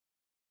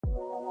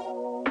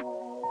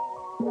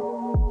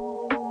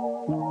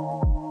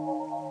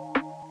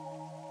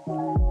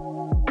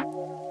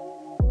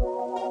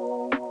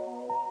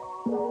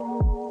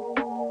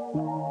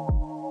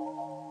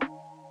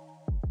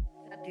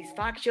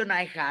interaction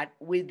I had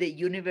with the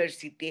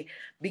university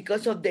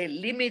because of the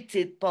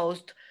limited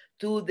post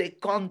to the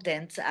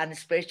contents and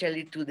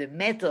especially to the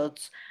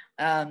methods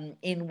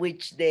in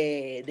which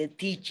the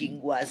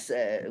teaching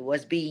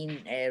was being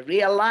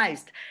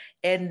realized.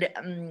 And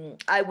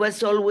I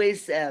was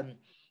always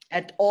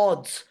at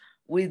odds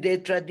with the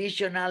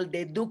traditional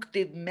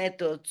deductive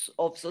methods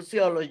of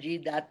sociology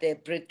that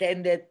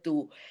pretended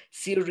to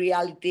see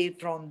reality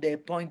from the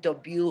point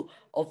of view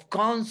of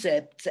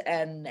concepts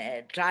and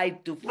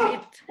tried to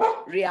fit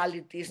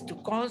realities to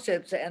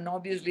concepts. And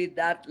obviously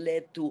that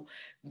led to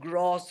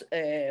gross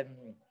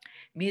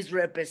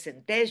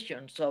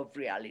misrepresentations of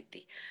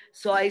reality.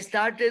 So I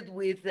started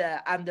with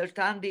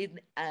understanding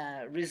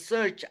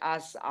research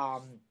as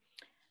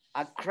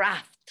a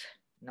craft,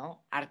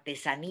 no,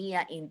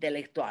 artesanía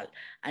intelectual,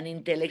 an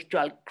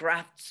intellectual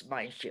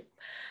craftsmanship.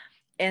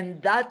 And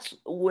that's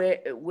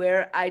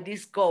where I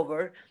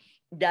discovered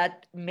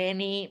that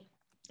many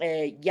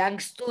young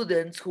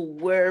students who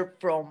were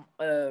from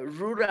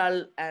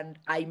rural and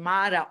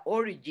Aymara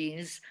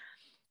origins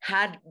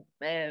had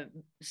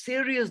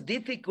serious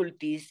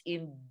difficulties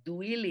in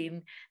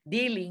dealing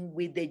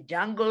with the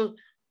jungle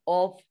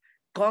of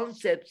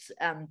concepts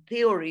and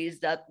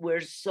theories that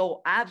were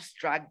so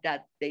abstract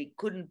that they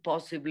couldn't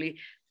possibly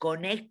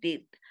connect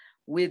it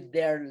with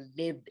their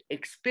lived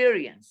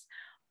experience.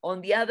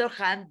 On the other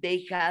hand,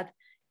 they had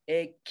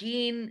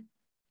keen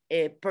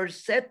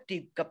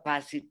perceptive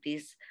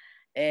capacities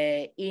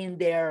in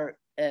their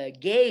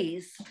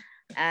gaze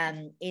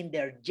and in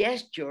their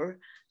gesture,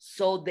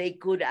 so they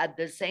could at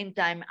the same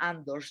time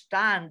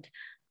understand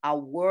a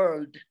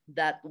world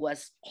that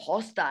was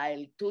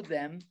hostile to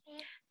them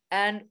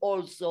and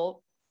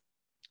also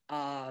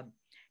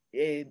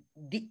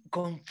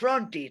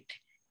confront it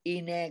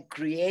in a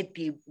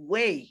creative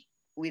way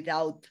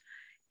without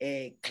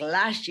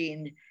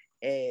clashing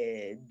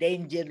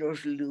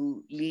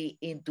dangerously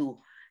into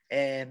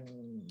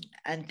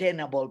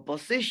untenable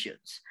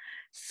positions.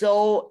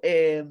 So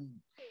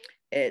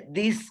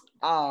these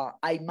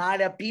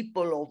Aymara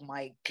people of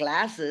my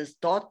classes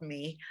taught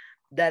me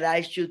that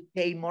I should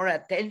pay more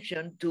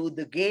attention to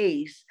the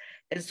gaze.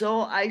 And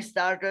so I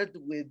started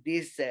with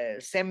this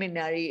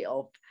seminary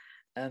of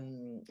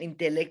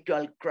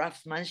intellectual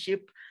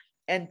craftsmanship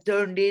and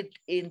turned it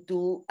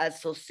into a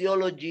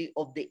sociology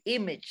of the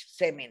image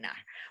seminar,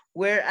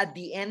 where at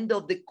the end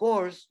of the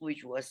course,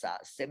 which was a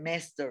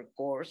semester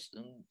course,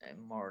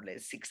 more or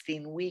less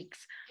 16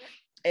 weeks,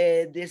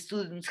 the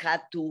students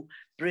had to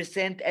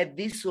present a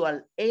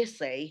visual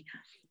essay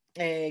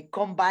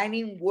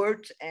combining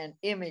words and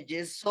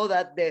images so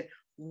that the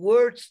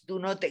words do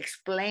not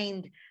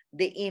explain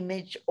the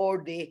image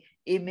or the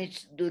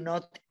image do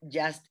not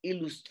just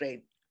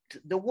illustrate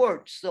the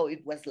words. So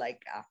it was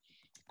like a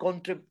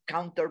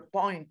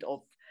counterpoint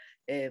of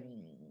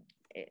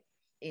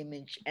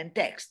image and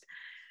text.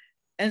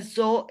 And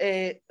so,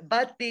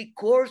 but the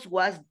course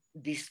was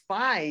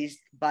despised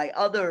by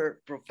other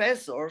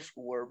professors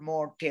who were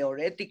more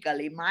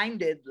theoretically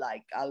minded,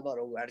 like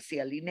Álvaro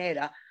García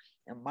Linera,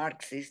 a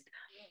Marxist,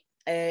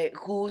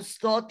 who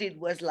thought it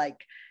was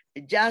like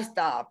just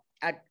a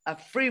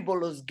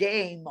frivolous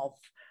game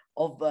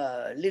of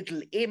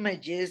little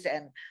images,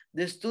 and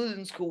the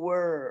students who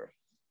were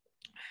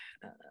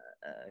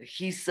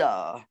his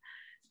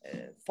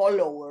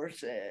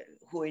followers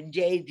who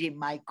engaged in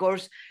my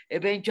course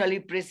eventually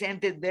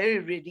presented very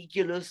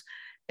ridiculous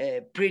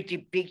pretty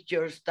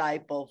pictures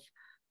type of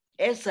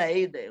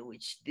essay,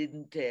 which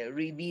didn't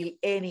reveal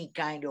any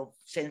kind of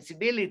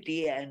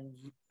sensibility and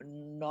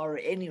nor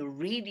any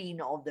reading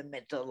of the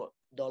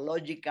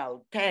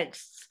methodological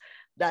texts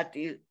that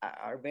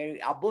are very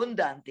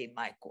abundant in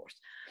my course.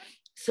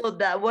 So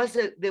that was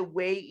the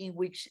way in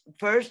which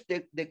first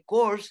the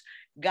course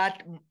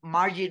got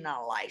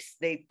marginalized.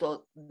 They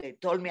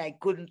told me I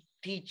couldn't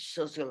teach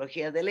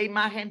Sociología de la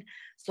Imagen,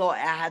 so I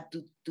had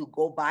to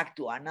go back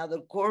to another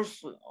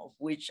course of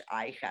which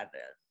I had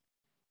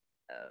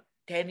a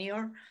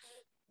tenure,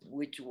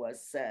 which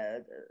was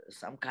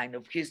some kind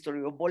of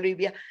history of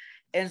Bolivia.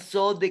 And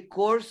so the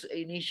course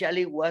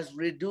initially was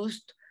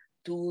reduced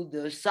to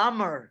the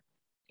summer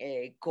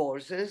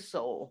courses.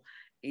 So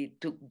it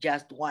took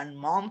just 1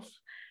 month,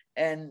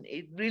 and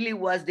it really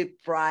was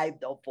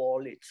deprived of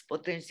all its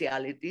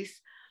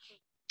potentialities.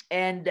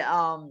 And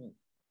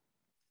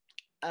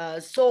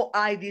so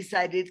I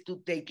decided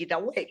to take it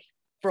away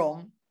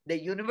from the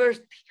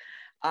university.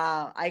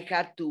 I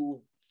had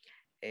to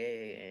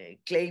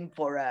claim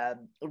for a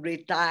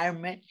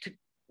retirement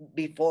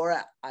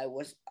before I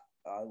was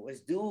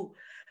due,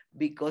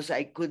 because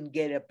I couldn't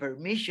get a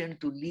permission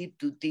to leave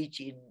to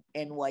teach in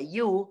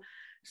NYU.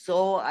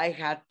 So I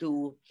had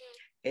to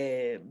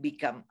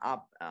become a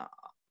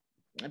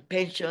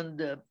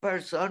pensioned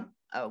person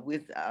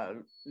with a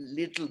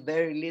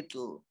very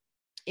little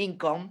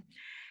income.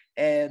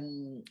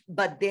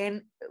 But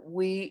then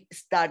we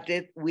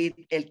started with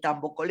El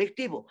Tambo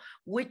Colectivo,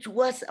 which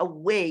was a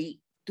way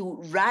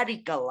to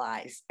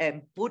radicalize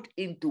and put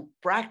into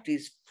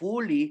practice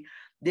fully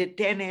the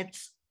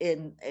tenets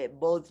in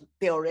both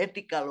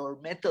theoretical or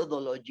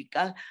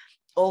methodological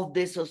of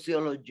the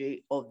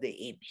sociology of the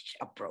image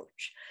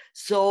approach.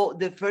 So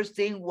the first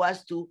thing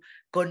was to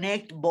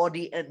connect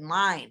body and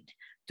mind,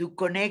 to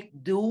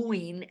connect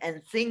doing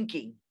and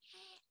thinking.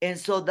 And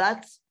so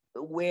that's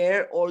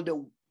where all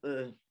the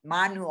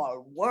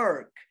manual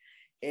work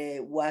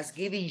was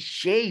giving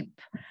shape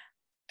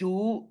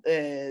to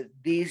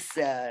this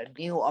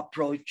new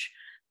approach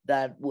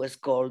that was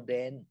called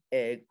then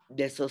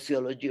the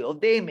sociology of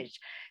the image.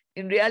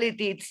 In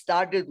reality, it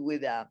started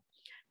with a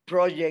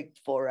project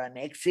for an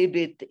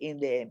exhibit in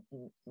the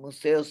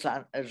Museo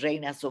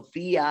Reina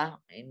Sofia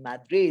in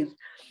Madrid,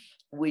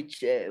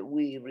 which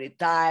we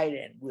retired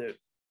and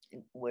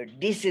we're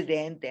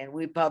dissident, and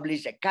we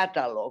published a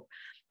catalog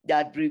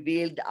that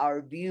revealed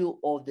our view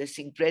of the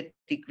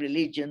syncretic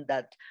religion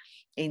that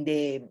in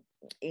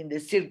the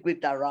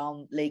circuit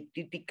around Lake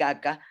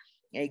Titicaca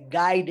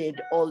guided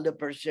all the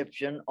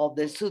perception of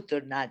the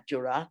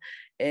supernatural,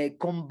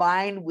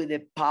 combined with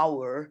the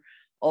power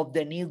of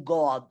the new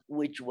god,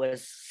 which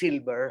was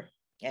silver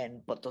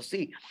and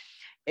Potosi.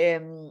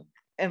 And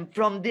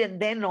from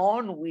then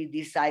on, we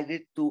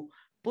decided to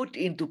put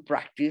into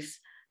practice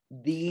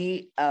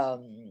the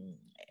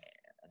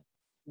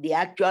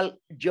actual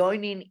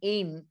joining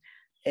in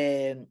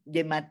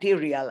the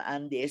material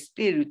and the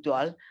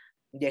spiritual,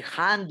 the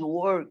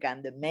handwork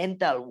and the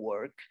mental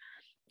work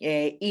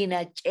in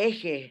a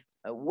Cheje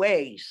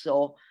way,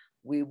 so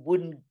we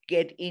wouldn't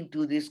get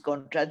into this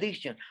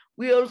contradiction.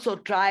 We also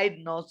tried,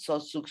 not so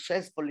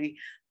successfully,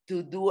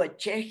 to do a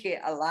Cheje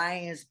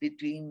alliance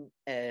between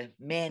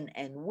men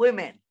and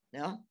women, you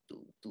know,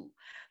 to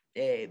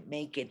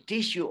make a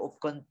tissue of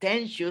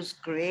contentious,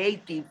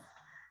 creative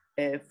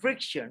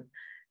friction.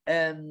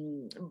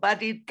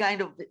 But it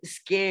kind of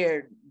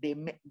scared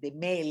the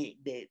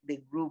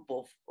group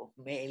of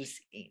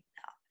males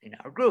in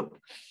our group.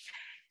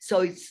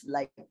 So it's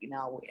like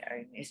now we are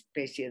in a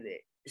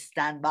especially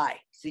standby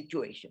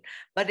situation.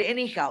 But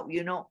anyhow,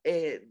 you know,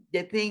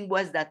 the thing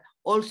was that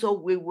also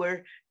we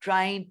were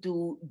trying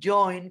to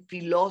join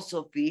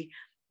philosophy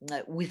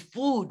with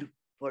food,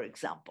 for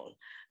example.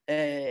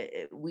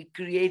 We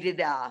created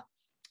a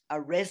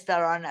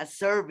restaurant, a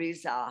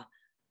service, a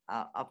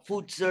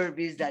food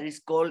service that is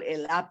called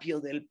El Apio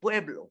del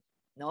Pueblo,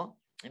 ¿no?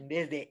 En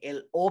vez de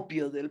El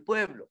Opio del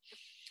Pueblo.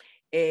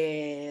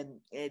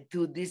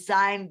 To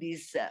design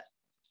this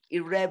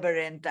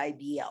irreverent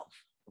idea of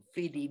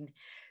feeding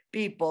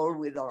people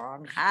with our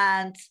own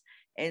hands.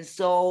 And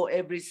so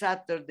every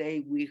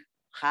Saturday we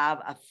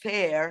have a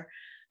fair,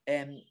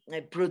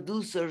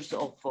 producers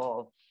of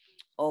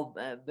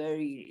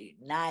very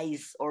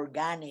nice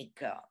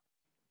organic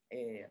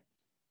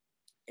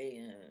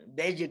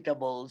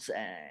vegetables,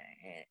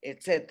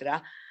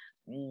 etc.,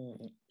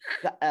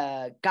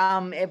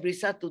 come every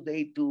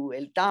Saturday to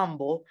El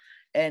Tambo,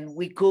 and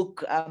we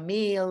cook a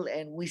meal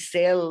and we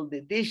sell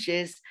the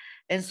dishes.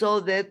 And so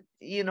that,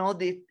 you know,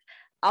 the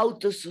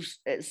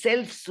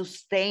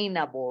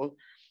self-sustainable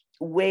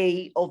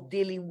way of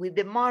dealing with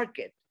the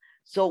market.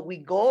 So we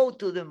go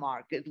to the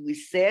market, we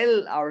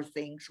sell our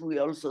things, we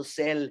also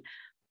sell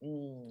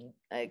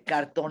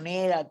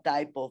cartonera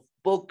type of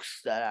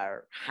books that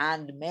are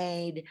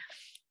handmade,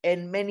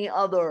 and many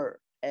other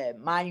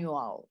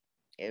manual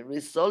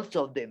results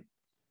of the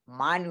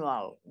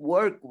manual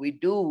work we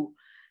do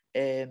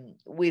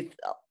with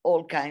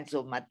all kinds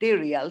of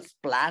materials,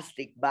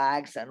 plastic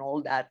bags and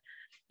all that.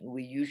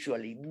 We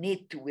usually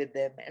knit with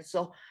them. And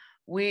so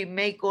we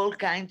make all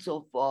kinds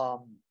of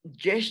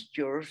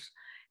gestures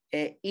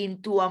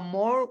into a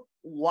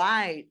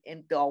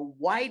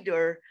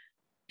wider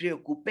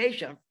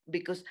preoccupation,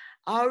 because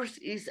ours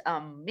is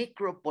a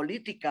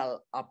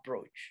micro-political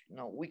approach. You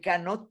know, we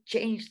cannot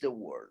change the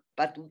world,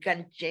 but we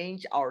can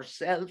change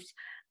ourselves,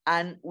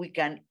 and we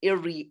can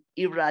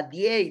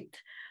irradiate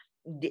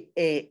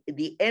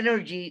the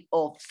energy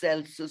of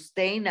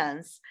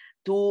self-sustenance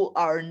to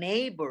our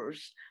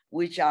neighbors,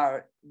 which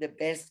are the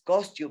best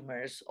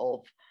customers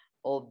of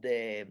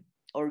the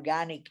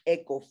organic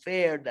eco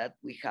fair that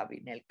we have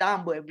in El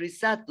Tambo every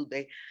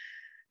Saturday.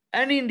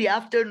 And in the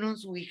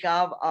afternoons, we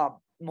have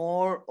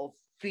more of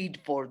food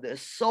for the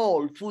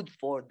soul.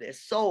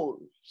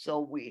 So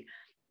we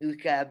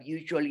have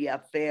usually a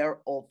fair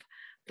of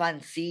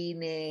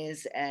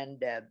fanzines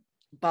and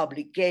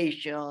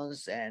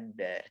publications and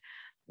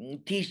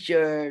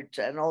T-shirts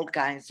and all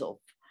kinds of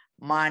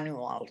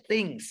manual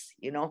things,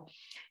 you know.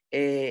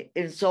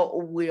 And so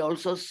we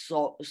also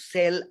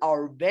sell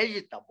our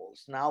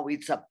vegetables. Now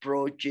it's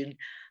approaching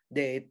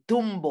the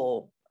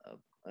tumbo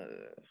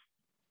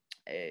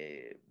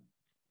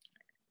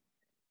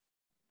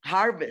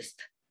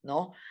harvest,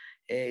 no?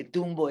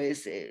 Tumbo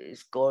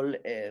is called,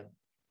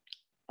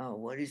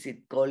 what is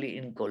it called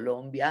in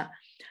Colombia?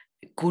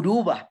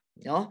 Curuba,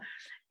 no?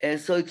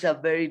 So it's a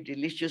very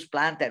delicious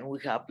plant, and we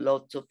have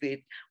lots of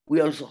it.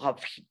 We also have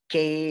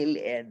kale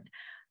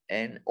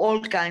and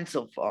all kinds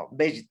of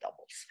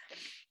vegetables,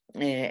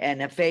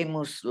 and a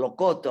famous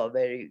locoto,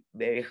 very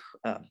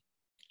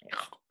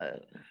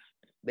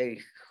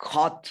very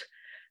hot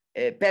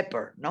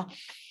pepper, no?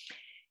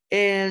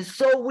 And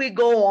so we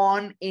go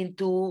on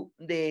into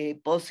the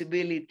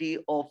possibility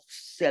of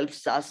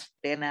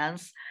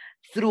self-sustenance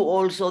through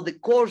also the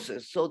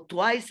courses. So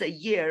twice a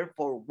year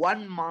for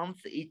 1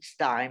 month each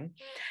time,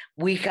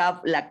 we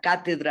have La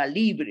Cátedra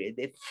Libre,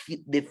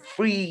 the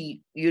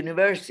free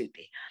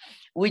university,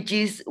 which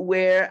is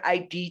where I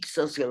teach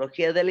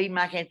Sociología de la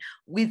Imagen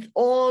with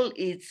all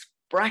its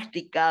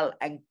practical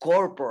and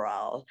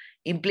corporal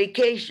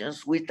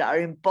implications, which are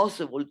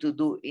impossible to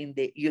do in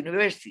the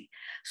university.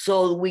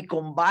 So we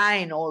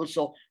combine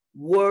also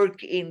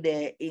work in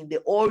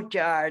the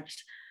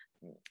orchards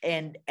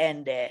and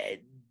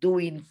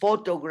doing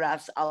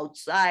photographs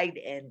outside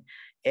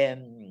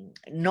and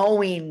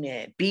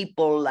knowing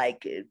people.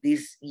 Like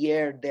this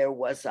year there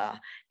was a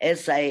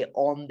essay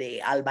on the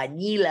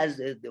albañilas,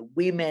 the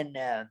women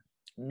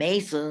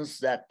masons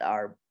that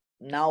are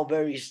now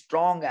very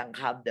strong and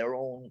have their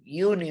own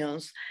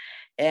unions,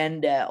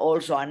 and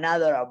also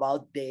another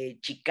about the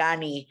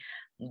Chicani,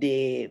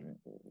 the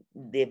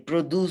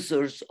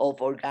producers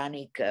of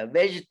organic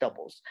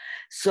vegetables.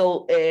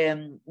 So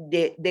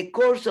the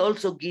course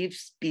also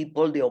gives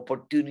people the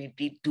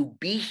opportunity to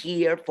be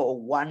here for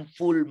 1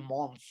 full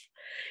month.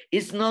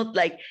 It's not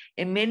like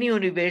in many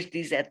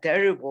universities, a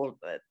terrible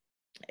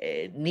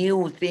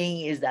new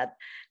thing is that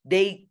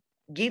they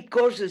give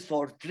courses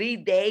for 3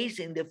 days.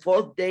 In the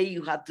 4th day,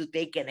 you have to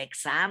take an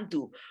exam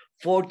to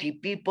 40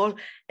 people,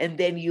 and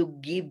then you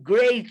give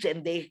grades,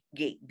 and they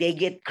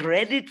get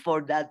credit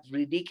for that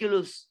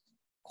ridiculous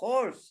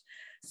course.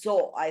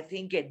 So I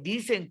think a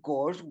decent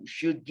course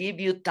should give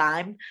you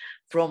time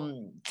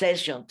from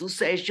session to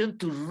session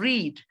to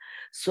read.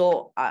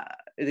 So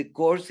the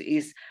course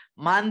is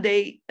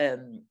Monday,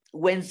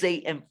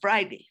 Wednesday, and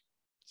Friday.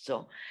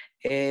 So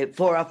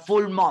for a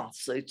full month.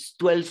 So it's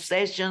 12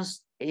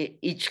 sessions.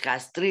 Each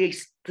has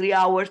three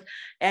hours.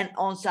 And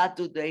on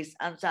Saturdays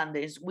and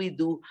Sundays, we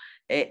do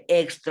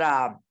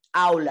extra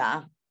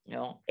aula,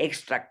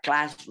 extra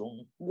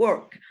classroom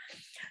work.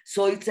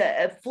 So it's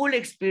a full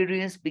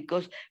experience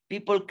because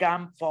people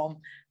come from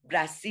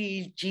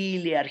Brazil,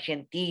 Chile,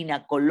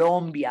 Argentina,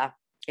 Colombia,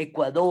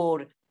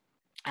 Ecuador,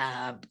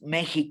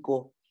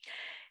 Mexico,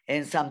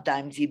 and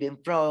sometimes even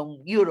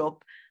from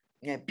Europe,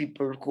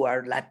 people who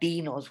are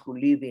Latinos who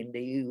live in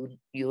the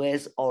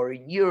US or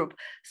in Europe.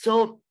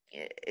 So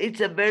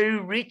it's a very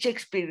rich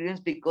experience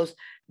because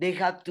they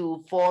have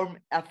to form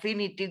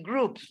affinity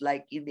groups,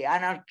 like in the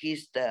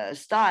anarchist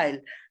style,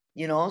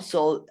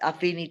 so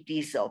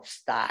affinities of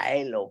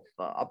style,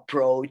 of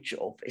approach,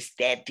 of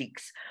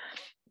aesthetics,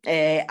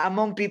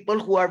 among people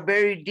who are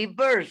very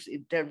diverse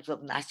in terms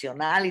of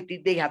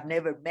nationality. They have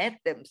never met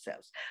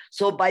themselves.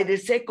 So by the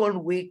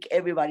second week,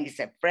 everybody's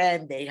a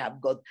friend. They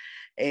have got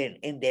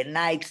in the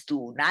nights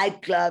to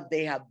nightclub.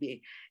 They have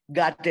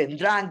gotten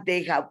drunk.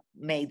 They have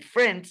made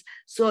friends.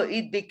 So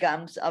it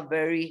becomes a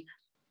very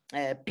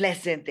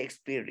pleasant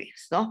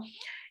experience, no?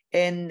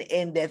 And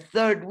in the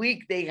third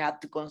week, they have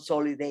to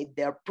consolidate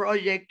their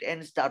project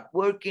and start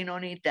working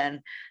on it. And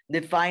the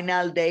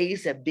final day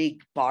is a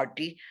big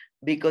party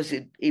because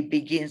it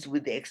begins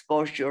with the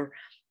exposure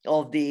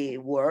of the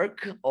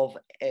work of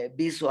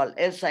visual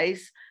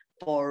essays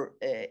for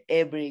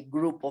every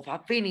group of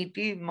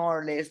affinity. More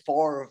or less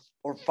 4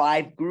 or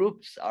 5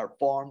 groups are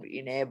formed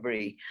in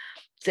every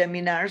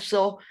seminar.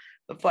 So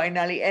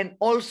finally, and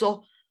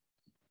also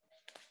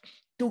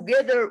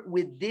together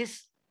with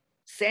this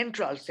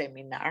central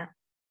seminar,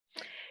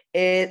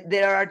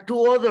 there are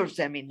 2 other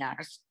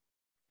seminars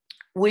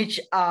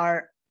which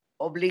are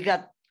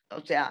obligatory.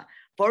 O sea,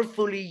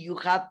 forcefully, you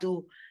have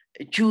to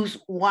choose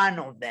one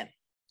of them.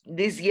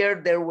 This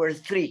year there were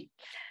 3.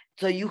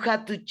 So you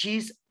have to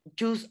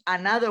choose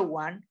another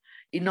one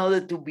in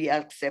order to be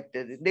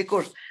accepted in the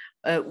course.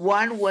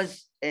 One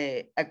was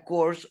a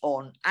course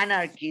on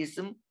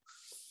anarchism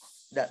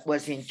that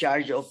was in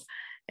charge of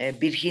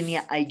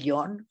Virginia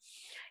Ayllón.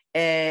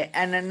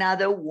 And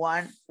another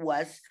one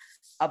was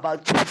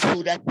about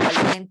culturas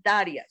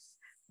alimentarias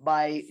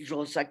by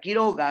Rosa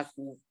Quiroga,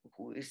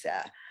 who is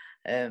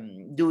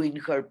doing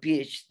her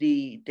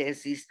PhD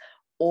thesis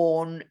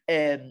on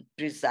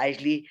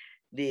precisely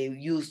the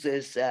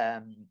uses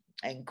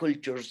and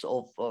cultures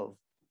of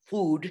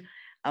food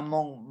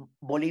among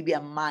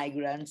Bolivian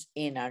migrants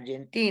in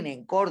Argentina,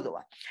 in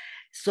Cordoba.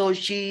 So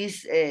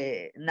she's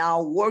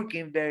now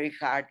working very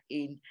hard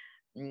in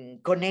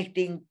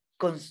connecting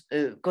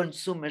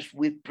consumers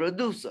with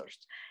producers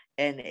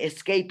and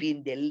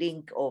escaping the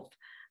link of,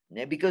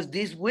 because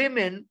these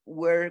women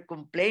were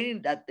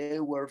complaining that they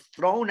were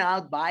thrown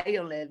out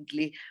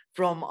violently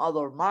from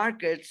other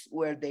markets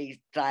where they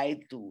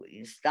tried to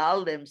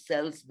install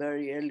themselves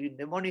very early in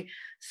the morning.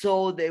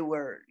 So they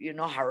were,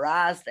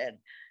 harassed, and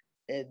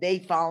they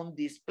found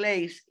this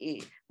place,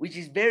 which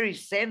is very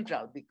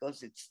central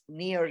because it's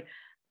near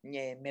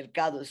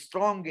Mercado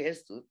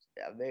Strongest,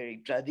 a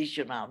very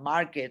traditional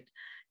market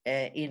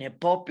in a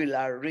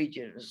popular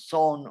region,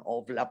 zone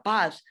of La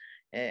Paz,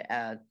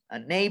 a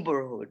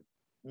neighborhood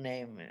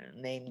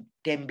named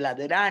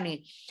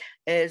Tembladerani.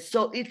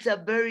 So it's a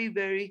very,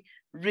 very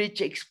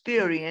rich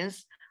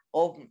experience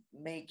of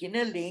making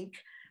a link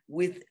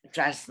with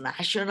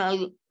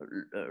transnational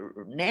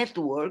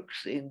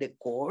networks in the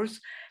course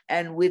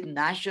and with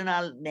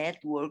national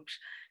networks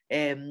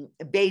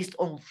based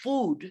on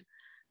food,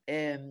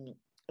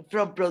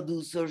 from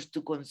producers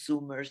to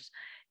consumers,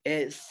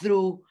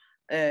 through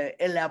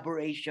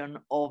elaboration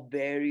of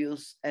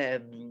various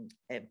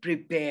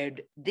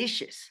prepared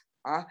dishes.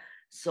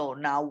 So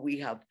now we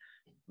have,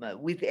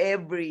 with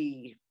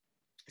every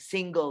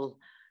single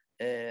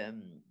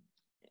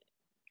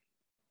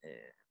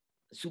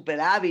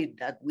superávit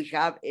that we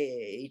have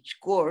each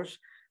course,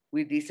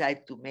 we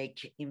decide to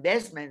make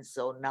investments.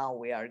 So now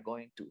we are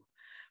going to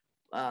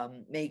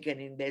make an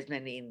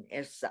investment in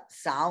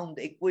sound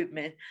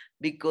equipment,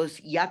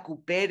 because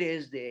Yacu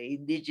Perez, the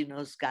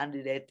indigenous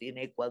candidate in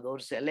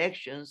Ecuador's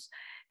elections,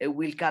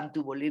 will come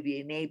to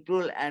Bolivia in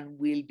April and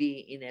will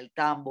be in El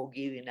Tambo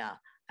giving a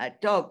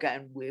talk,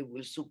 and we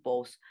will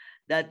suppose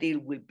that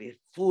it will be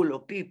full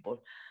of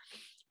people.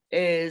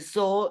 And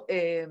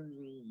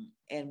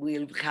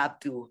we'll have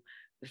to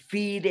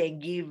feed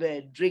and give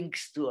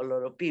drinks to a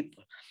lot of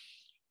people.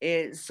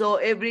 So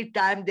every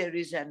time there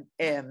is an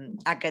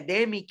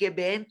academic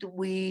event,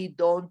 we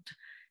don't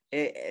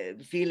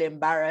feel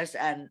embarrassed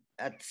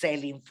at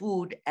selling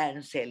food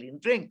and selling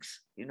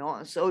drinks, you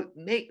know. So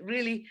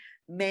really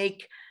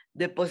make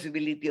the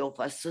possibility of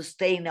a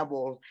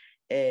sustainable,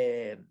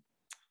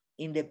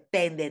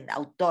 independent,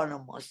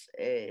 autonomous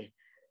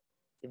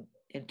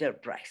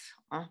enterprise.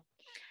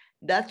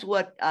 That's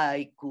what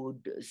I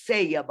could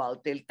say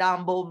about El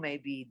Tambo.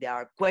 Maybe there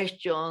are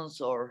questions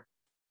or...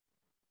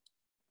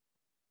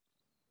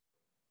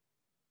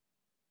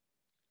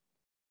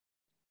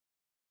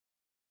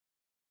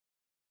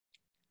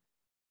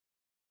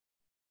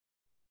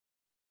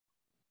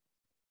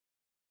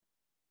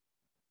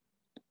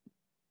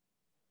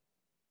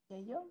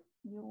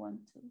 You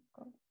want to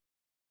go?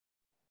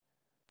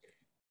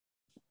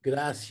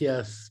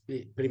 Gracias.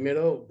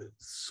 Primero,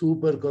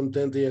 súper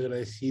contento y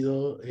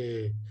agradecido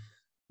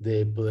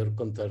de poder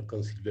contar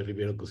con Silvia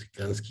Rivera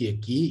Cusicanqui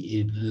aquí.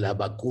 Y la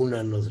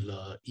vacuna nos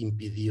lo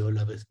impidió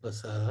la vez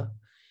pasada.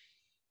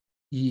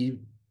 Y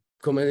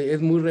como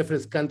es muy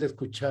refrescante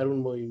escuchar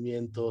un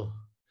movimiento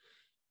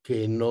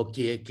que no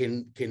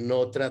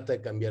trata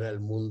de cambiar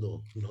al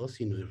mundo, ¿no?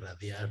 Sino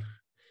irradiar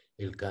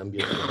el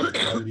cambio sobre el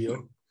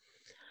cambio.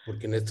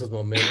 Porque en estos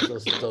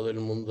momentos todo el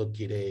mundo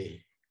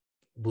quiere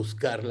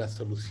buscar la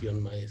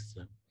solución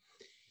maestra.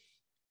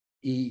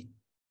 Y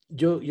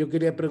yo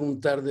quería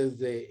preguntar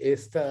desde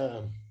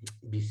esta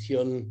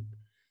visión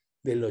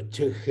de lo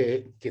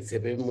cheje, que se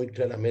ve muy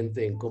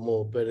claramente en cómo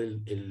opera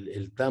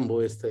el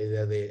tambo, esta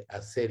idea de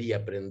hacer y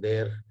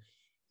aprender,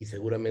 y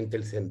seguramente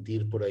el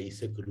sentir por ahí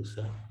se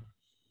cruza.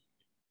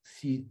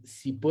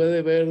 Si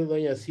puede ver,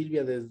 doña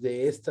Silvia,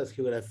 desde estas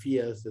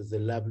geografías, desde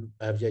el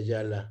Abya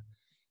Yala,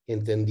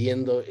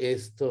 entendiendo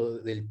esto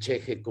del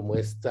cheje como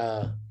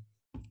esta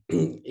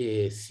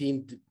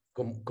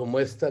como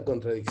esta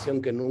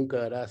contradicción que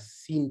nunca hará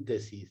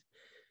síntesis,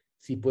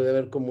 si puede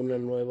ver como una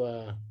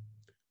nueva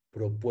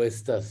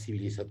propuesta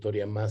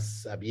civilizatoria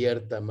más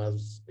abierta,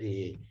 más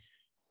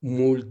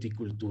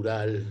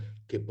multicultural,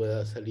 que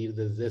pueda salir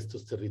desde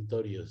estos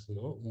territorios,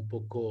 ¿no? Un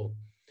poco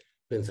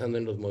pensando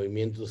en los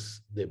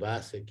movimientos de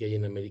base que hay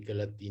en América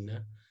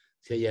Latina,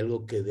 si hay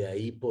algo que de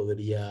ahí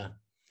podría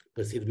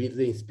pues servir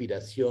de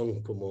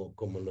inspiración,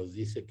 como nos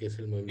dice que es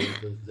el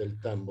movimiento del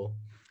tambo,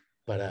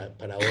 para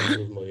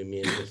otros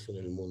movimientos en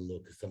el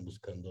mundo que están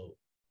buscando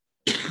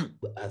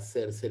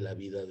hacerse la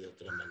vida de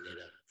otra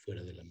manera,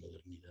 fuera de la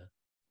modernidad.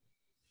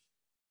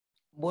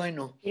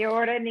 Bueno. Y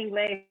ahora en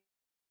inglés.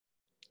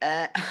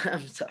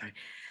 I'm sorry.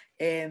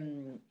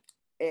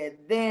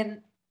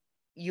 Then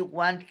you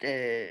want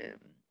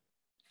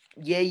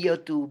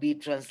Yeyo to be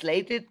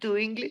translated to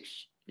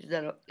English? Is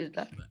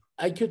that?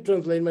 I could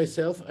translate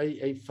myself.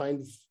 I find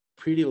it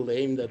pretty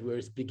lame that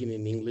we're speaking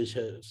in English,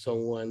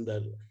 someone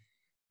that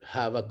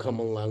have a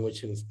common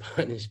language in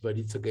Spanish, but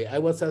it's okay. I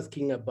was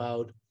asking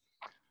about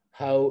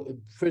how,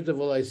 first of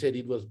all, I said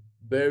it was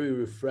very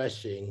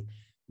refreshing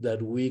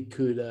that we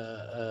could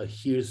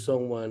hear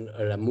someone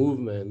or a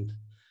movement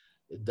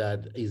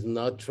that is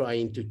not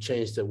trying to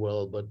change the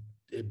world, but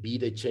be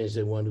the change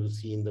they want to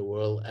see in the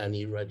world and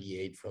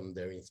irradiate from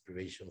their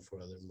inspiration for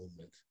other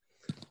movements.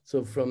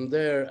 So from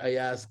there, I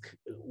asked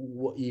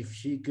if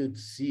she could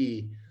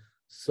see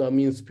some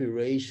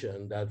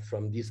inspiration that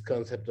from this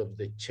concept of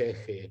the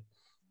cheje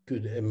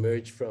could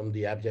emerge from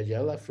the Abya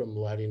Yala from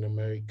Latin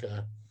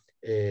America,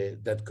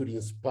 that could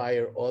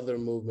inspire other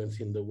movements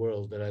in the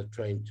world that are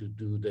trying to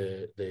do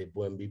the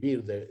buen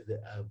vivir,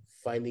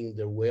 finding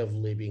their way of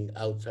living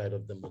outside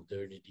of the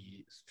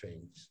modernity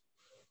constraints.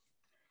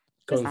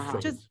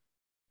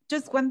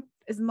 Just one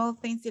small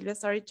thing, Silvia,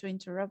 sorry to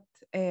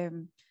interrupt.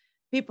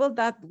 People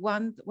that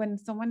want, when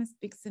someone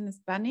speaks in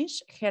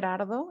Spanish,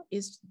 Gerardo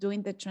is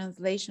doing the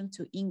translation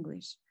to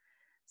English.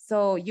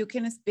 So you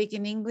can speak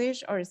in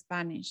English or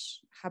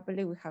Spanish.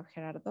 Happily, we have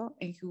Gerardo,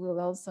 and he will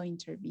also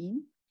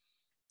intervene.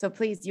 So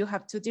please, you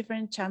have two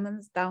different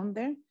channels down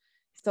there.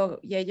 So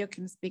yeah, you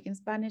can speak in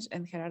Spanish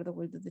and Gerardo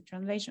will do the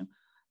translation.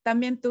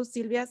 También tú,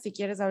 Silvia, si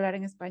quieres hablar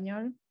en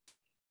español,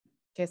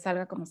 Que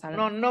salga como salga.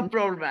 No, no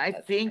problem. I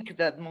think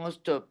that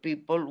most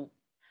people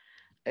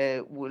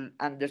will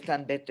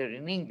understand better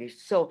in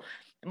English. So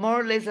more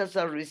or less as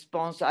a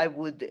response, I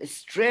would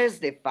stress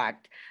the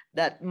fact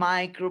that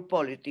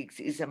micropolitics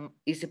is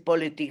a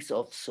politics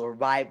of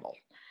survival.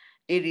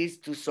 It is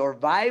to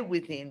survive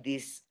within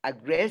this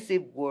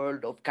aggressive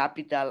world of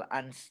capital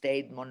and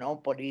state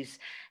monopolies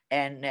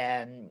and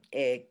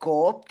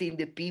co-opting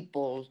the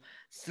people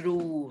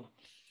through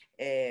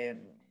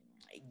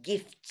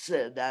gifts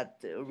that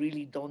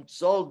really don't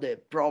solve the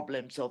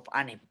problems of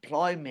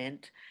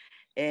unemployment.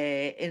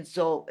 And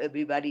so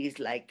everybody is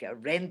like a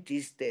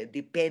rentist,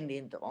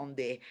 dependent on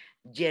the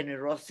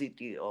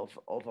generosity of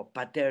a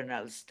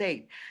paternal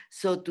state.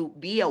 So to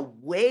be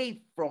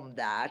away from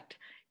that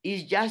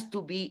is just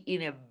to be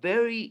in a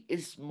very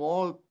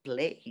small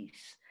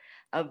place,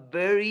 a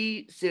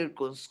very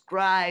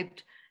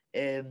circumscribed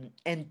and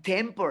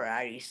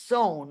temporary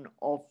zone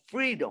of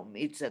freedom.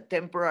 It's a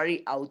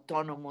temporary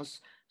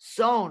autonomous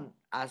zone,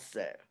 as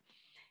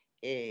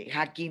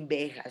Hakim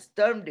Bey has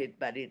termed it,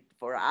 but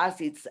for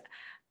us it's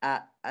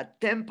a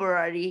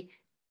temporary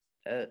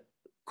uh,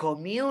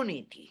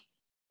 community,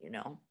 you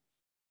know,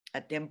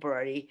 a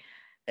temporary.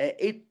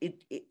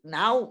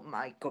 Now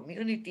my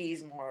community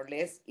is more or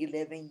less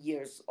 11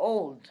 years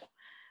old,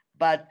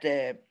 but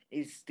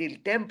it's still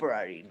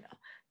temporary now.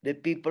 The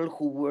people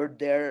who were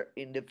there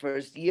in the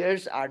first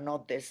years are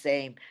not the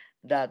same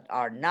that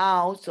are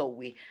now, so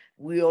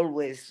we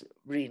always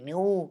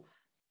renew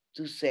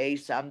to say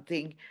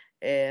something,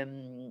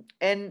 and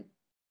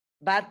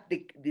but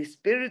the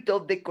spirit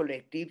of the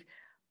collective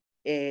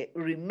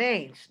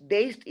remains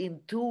based in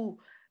two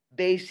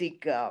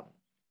basic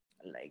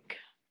like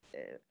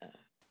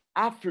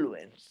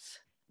affluence,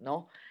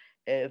 no?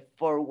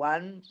 For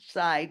one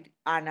side,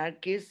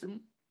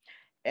 anarchism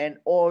and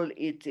all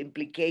its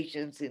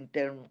implications in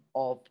terms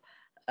of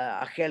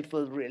a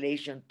helpful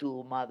relation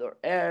to Mother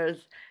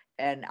Earth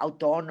and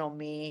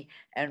autonomy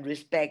and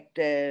respect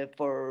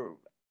for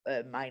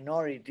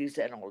minorities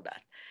and all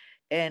that.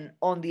 And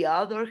on the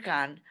other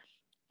hand,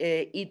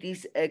 it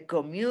is a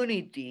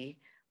community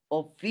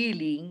of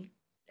feeling,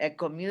 a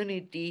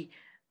community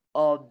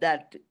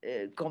that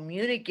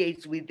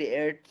communicates with the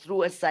earth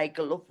through a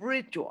cycle of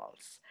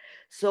rituals.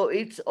 So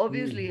it's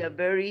obviously a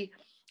very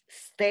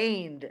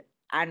stained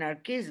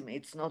anarchism.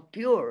 It's not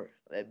pure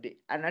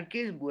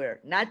anarchism where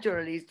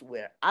naturalists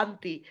were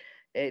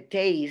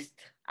anti-theist,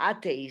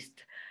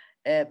 atheist,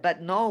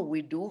 but no,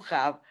 we do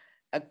have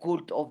a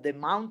cult of the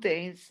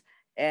mountains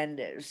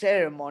and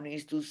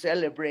ceremonies to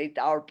celebrate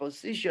our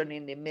position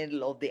in the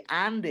middle of the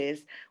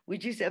Andes,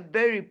 which is a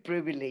very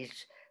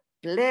privileged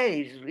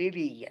place,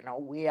 really. You know,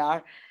 we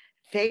are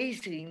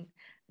facing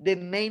the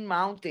main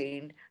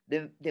mountain,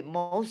 the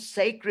most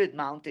sacred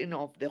mountain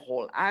of the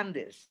whole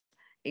Andes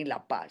in La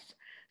Paz.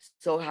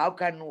 So how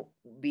can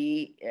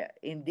be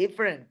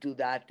indifferent to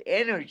that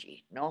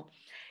energy, no?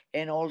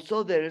 And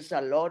also there's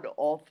a lot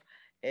of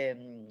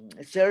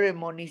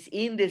ceremonies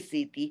in the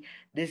city.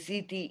 The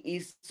city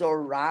is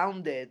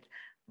surrounded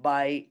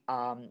by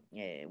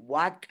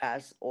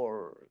wakas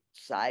or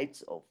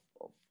sites of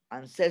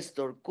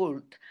ancestor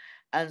cult.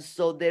 And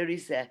so there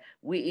is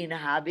we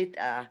inhabit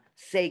a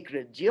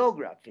sacred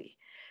geography.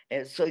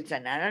 So it's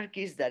an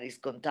anarchist that is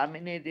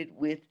contaminated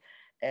with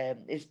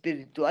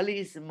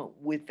spiritualism,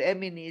 with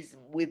feminism,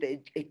 with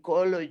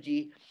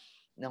ecology,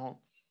 no,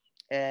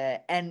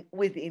 and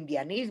with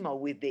Indianismo,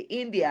 with the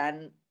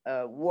Indian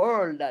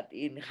world that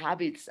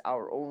inhabits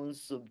our own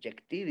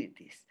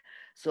subjectivities.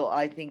 So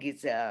I think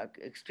it's an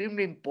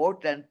extremely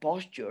important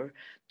posture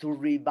to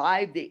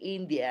revive the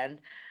Indian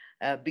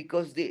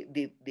because the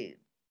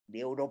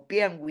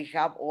European we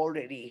have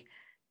already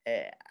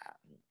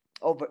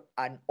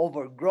an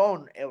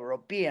overgrown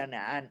European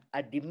and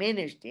a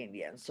diminished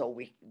Indian. So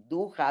we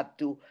do have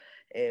to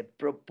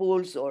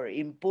propulse or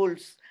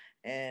impulse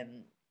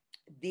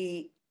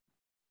the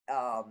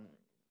um,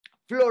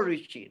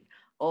 flourishing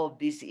of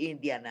this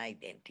Indian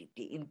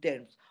identity in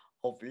terms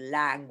of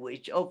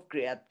language, of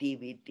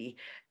creativity.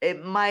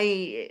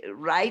 My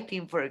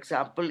writing, for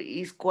example,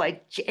 is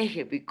quite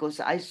Cheche because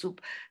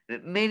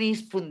many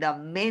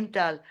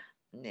fundamental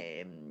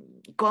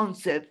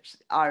concepts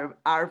are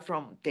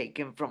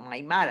taken from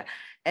Aymara,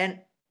 and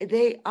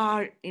they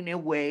are in a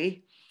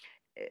way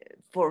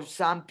for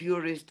some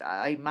purist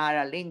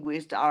Aymara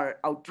linguists are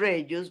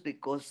outrageous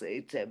because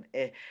it's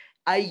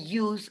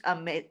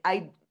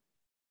I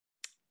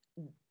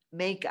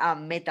make a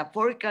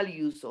metaphorical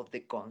use of the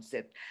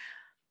concept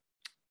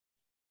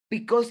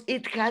because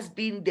it has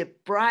been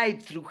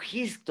deprived through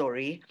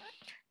history,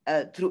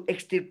 through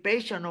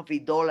extirpation of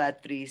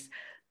idolatries,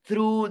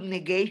 through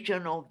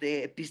negation of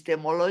the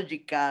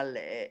epistemological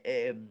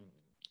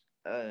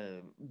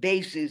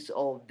basis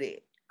of the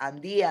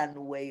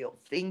Andean way of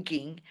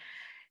thinking,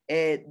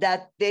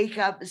 that they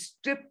have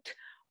stripped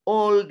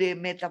all the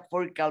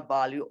metaphorical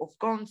value of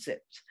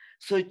concepts.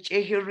 So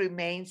Cheche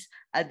remains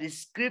a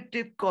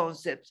descriptive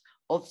concept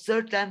of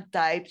certain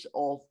types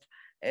of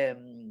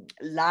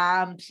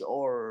lambs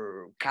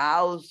or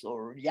cows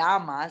or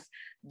llamas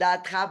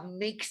that have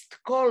mixed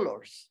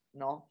colors,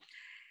 no?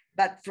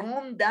 But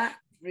from that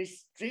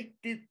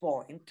restricted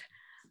point,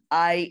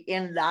 I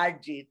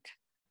enlarge it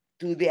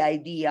to the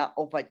idea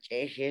of a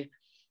Cheche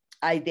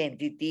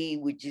identity,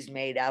 which is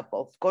made up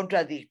of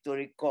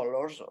contradictory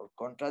colors or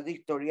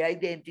contradictory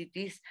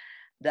identities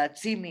that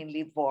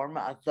seemingly form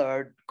a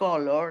third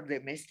color, the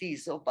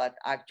mestizo, but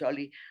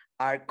actually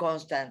are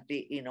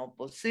constantly in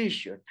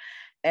opposition.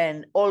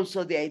 And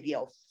also the idea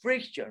of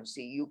friction.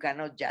 See, you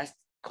cannot just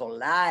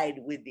collide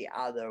with the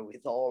other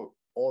with all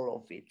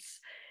of its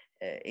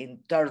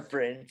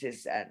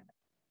interferences and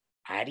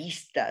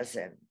aristas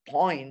and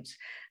points.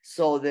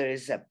 So there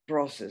is a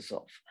process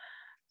of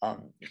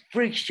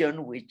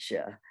friction, which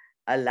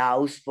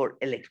allows for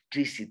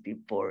electricity,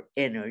 for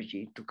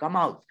energy to come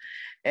out.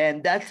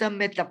 And that's a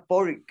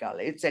metaphorical,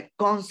 it's a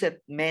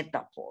concept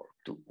metaphor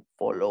to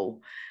follow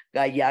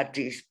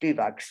Gayatri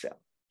Spivak's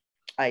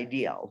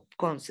idea of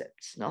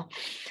concepts, no?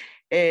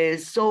 And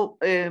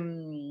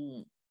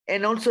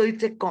also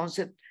it's a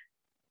concept,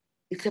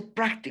 it's a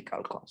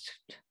practical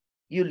concept.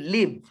 You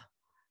live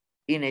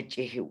in a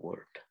Cheche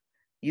world.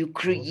 You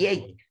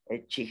create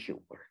a Cheche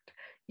world.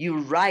 You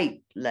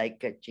write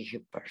like a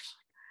Cheche person.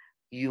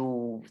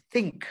 You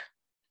think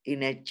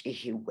in a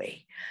Cheche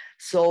way.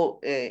 So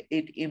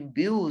it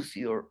imbues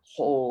your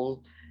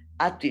whole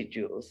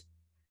attitude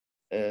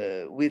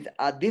with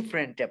a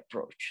different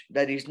approach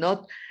that is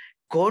not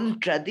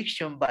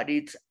contradiction, but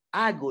it's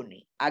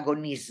agony,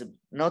 agonism,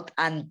 not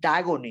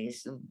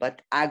antagonism,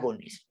 but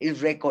agonism.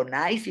 It's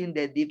recognizing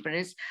the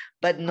difference,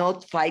 but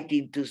not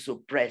fighting to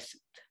suppress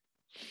it.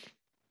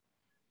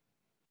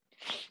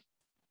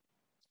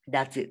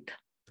 That's it.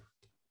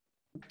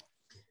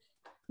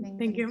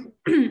 Thank you.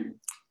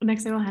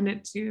 Next, I will hand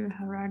it to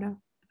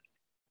Gerardo.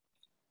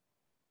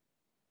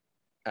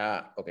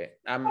 Okay,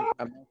 I'm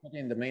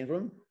in the main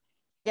room.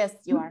 Yes,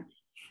 you are.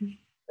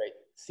 Great.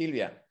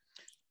 Silvia,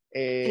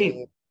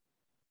 Sí.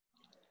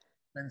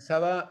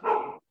 pensaba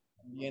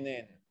también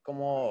en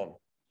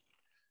cómo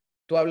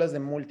tú hablas de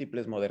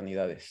múltiples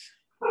modernidades.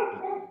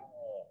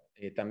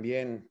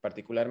 También,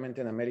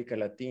 particularmente en América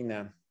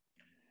Latina,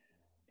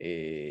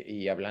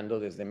 y hablando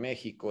desde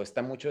México,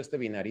 está mucho este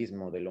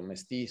binarismo de lo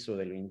mestizo,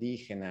 de lo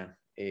indígena,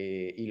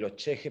 y lo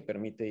Cheche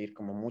permite ir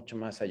como mucho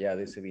más allá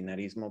de ese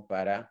binarismo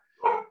para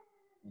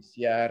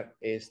iniciar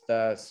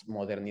estas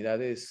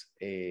modernidades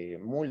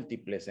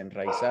múltiples,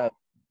 enraizadas,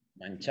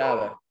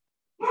 manchadas,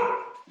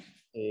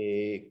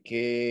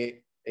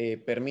 que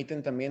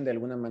permiten también de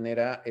alguna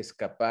manera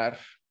escapar,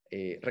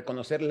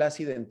 reconocer las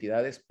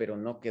identidades, pero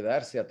no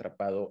quedarse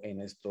atrapado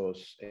en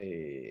estos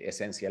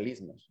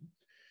esencialismos.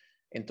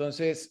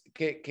 Entonces,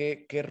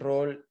 ¿qué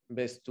rol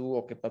ves tú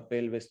o qué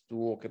papel ves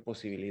tú o qué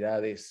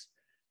posibilidades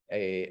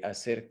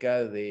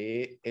acerca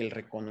de el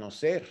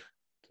reconocer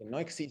que no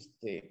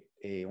existe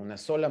una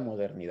sola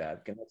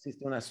modernidad, que no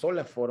existe una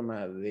sola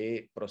forma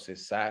de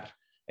procesar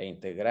e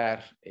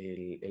integrar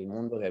el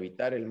mundo, de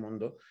habitar el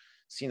mundo,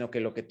 sino que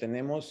lo que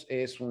tenemos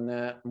es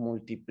una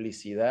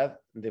multiplicidad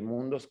de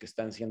mundos que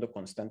están siendo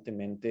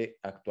constantemente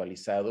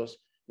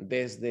actualizados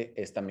desde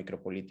esta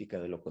micropolítica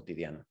de lo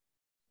cotidiano?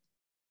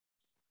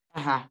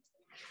 Ajá.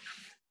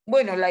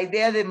 Bueno, la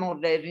idea de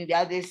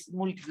modernidades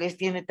múltiples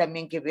tiene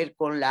también que ver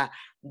con la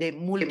de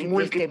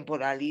múltiples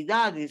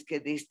temporalidades que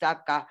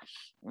destaca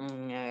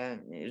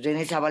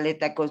René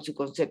Zabaleta con su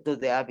concepto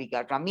de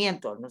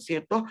abigarramiento, ¿no es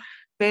cierto?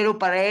 Pero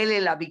para él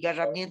el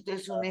abigarramiento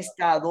es un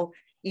estado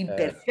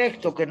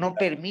imperfecto que no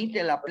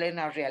permite la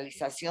plena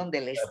realización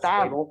del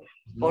estado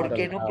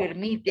porque no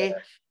permite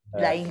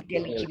la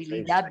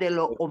inteligibilidad de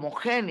lo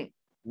homogéneo.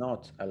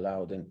 Not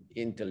allow the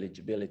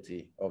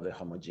intelligibility of the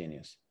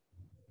homogeneous.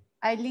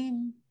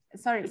 Eileen,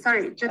 sorry,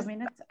 just a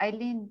minute.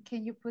 Eileen,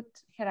 can you put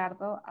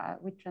Gerardo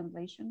with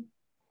translation?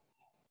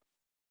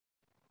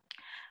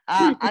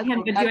 I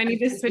can, but do I need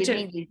to switch it?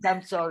 English.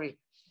 I'm sorry.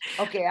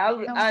 Okay,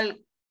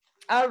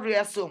 I'll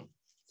reassume.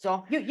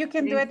 So you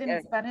can do it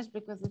in Spanish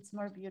because it's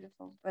more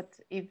beautiful. But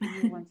if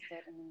you want to say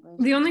it in English,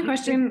 the only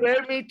question. You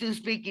prefer me to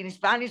speak in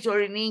Spanish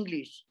or in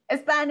English?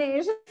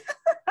 Spanish.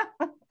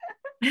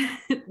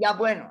 Ya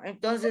bueno,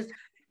 entonces,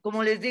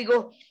 como les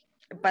digo,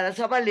 para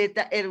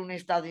Zabaleta era un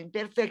estado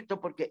imperfecto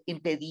porque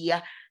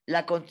impedía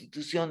la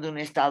constitución de un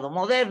estado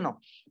moderno,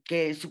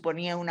 que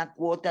suponía una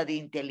cuota de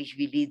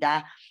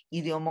inteligibilidad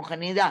y de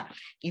homogeneidad,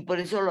 y por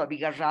eso lo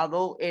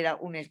abigarrado era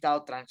un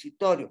estado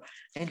transitorio,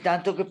 en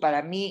tanto que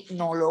para mí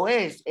no lo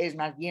es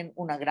más bien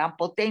una gran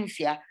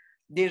potencia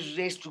de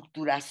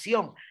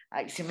reestructuración.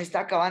 Ay, se me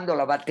está acabando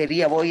la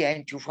batería, voy a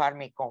enchufar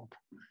mi compu.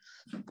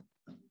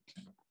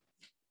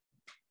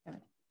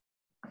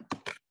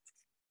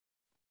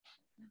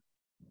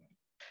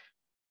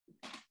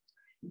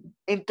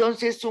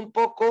 Entonces, un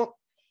poco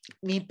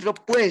mi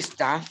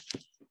propuesta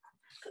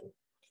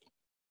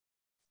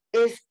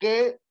es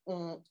que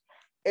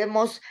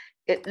hemos,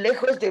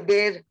 lejos de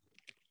ver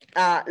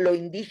a lo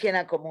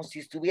indígena como si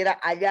estuviera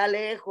allá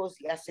lejos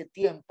y hace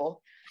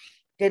tiempo,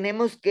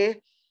 tenemos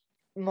que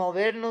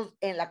movernos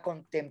en la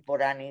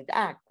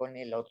contemporaneidad con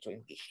el otro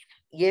indígena.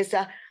 Y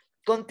esa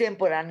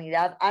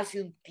contemporaneidad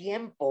hace un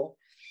tiempo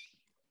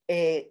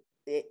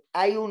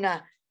hay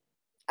una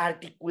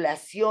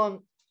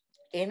articulación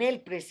en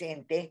el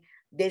presente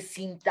de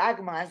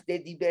sintagmas de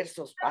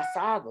diversos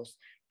pasados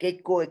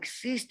que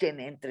coexisten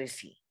entre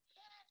sí.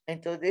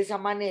 Entonces, de esa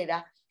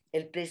manera,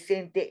 el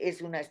presente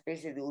es una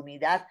especie de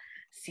unidad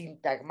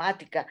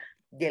sintagmática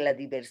de la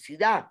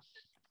diversidad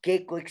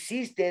que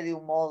coexiste de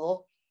un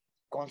modo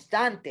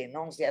constante,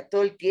 ¿no? O sea,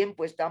 todo el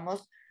tiempo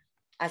estamos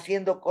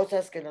haciendo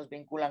cosas que nos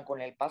vinculan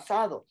con el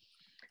pasado,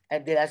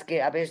 de las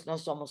que a veces no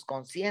somos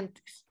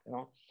conscientes,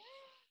 ¿no?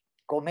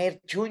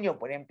 Comer chuño,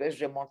 por ejemplo, es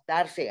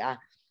remontarse a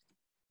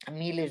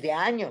miles de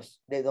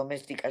años de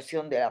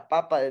domesticación de la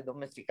papa, de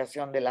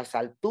domesticación de las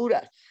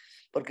alturas,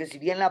 porque si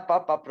bien la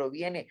papa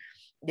proviene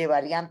de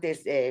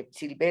variantes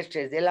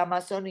silvestres de la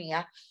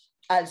Amazonía,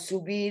 al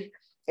subir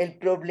el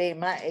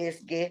problema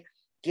es que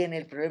tiene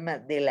el problema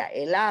de la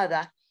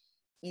helada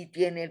y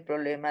tiene el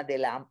problema de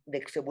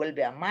que se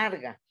vuelve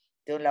amarga.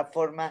 Entonces la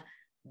forma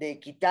de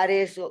quitar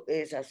eso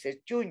es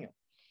hacer chuño.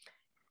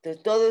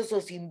 Entonces, todos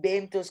esos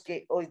inventos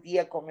que hoy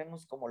día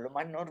comemos como lo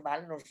más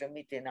normal nos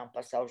remiten a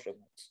pasados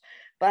remotos.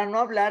 Para no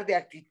hablar de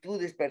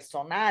actitudes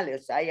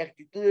personales, hay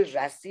actitudes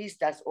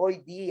racistas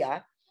hoy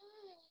día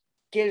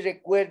que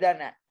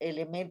recuerdan a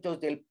elementos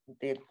del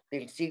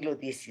siglo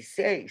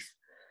XVI,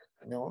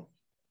 ¿no?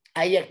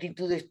 Hay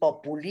actitudes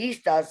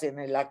populistas en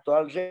el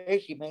actual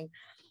régimen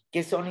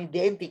que son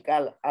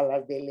idénticas a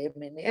las del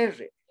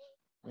MNR,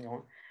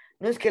 ¿no?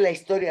 No es que la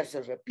historia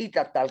se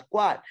repita tal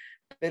cual,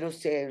 pero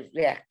se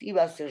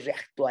reactiva, se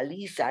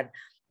reactualizan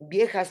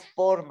viejas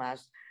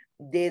formas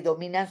de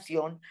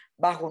dominación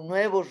bajo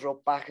nuevos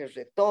ropajes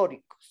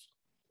retóricos.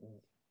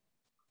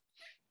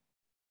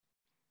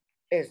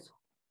 Eso.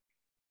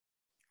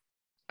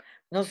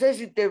 No sé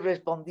si te he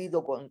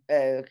respondido con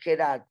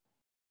Gerard.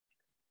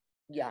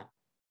 Ya.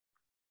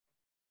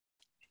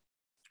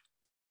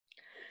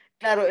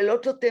 Claro, el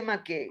otro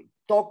tema que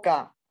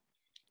toca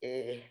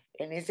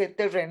en ese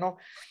terreno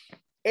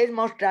es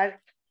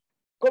mostrar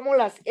cómo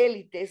las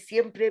élites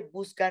siempre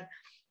buscan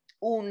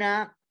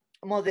una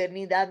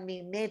modernidad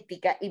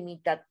mimética,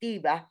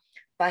 imitativa,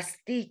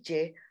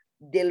 pastiche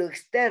de lo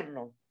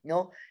externo,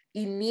 ¿no?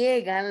 Y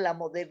niegan la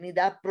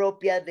modernidad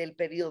propia del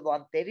periodo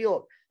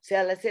anterior. O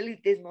sea, las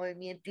élites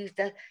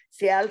movimentistas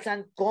se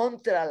alzan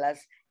contra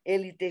las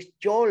élites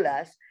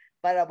cholas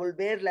para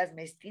volverlas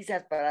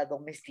mestizas, para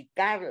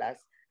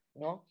domesticarlas,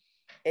 ¿no?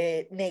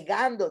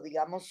 Negando,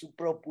 digamos, su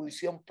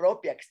propulsión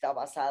propia que está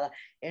basada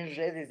en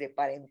redes de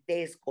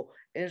parentesco,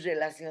 en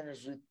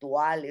relaciones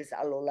rituales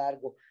a lo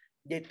largo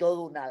de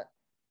toda una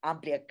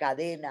amplia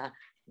cadena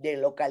de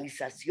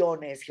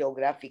localizaciones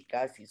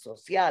geográficas y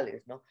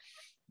sociales, ¿no?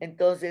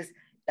 Entonces,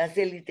 las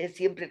élites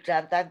siempre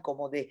tratan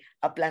como de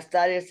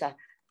aplastar esa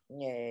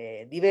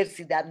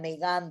diversidad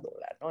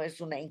negándola, ¿no? Es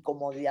una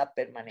incomodidad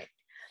permanente.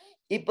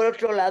 Y por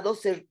otro lado,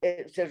 se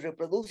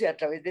reproduce a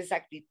través de esa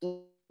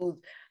actitud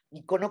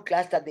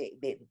iconoclasta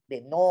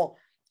de no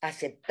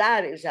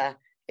aceptar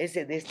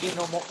ese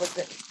destino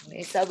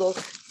homogeneizador,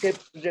 se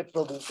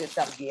reproduce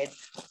también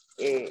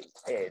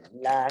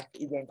las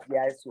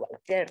identidades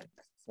subalternas,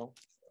 ¿no?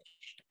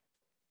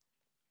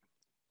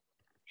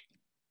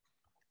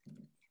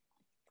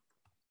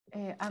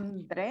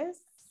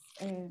 Andrés,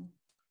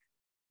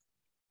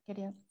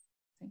 ¿querías?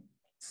 Sí.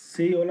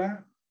 Sí,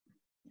 hola.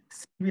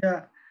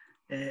 Silvia,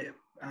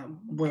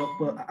 well,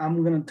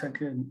 I'm going to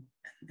talk in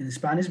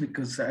Spanish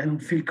because I don't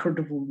feel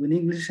comfortable with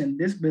English in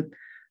this, but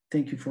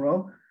thank you for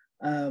all.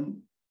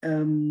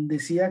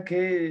 Decía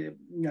que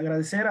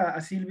agradecer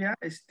a Silvia,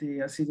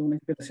 ha sido una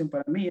inspiración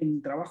para mí en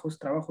mi trabajo.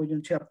 Trabajo yo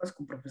en Chiapas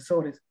con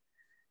profesores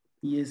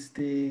y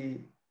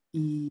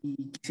y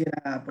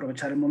quisiera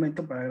aprovechar el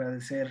momento para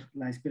agradecer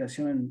la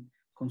inspiración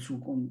con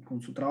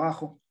su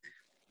trabajo.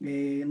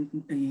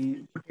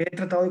 Porque he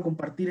tratado de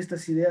compartir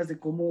estas ideas de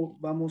cómo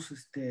vamos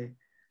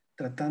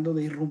tratando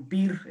de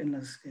irrumpir en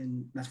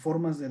las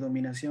formas de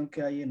dominación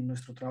que hay en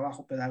nuestro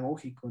trabajo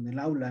pedagógico, en el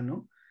aula,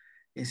 ¿no?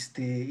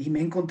 Y me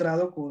he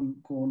encontrado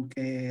con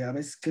que a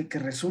veces que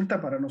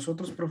resulta para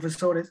nosotros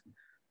profesores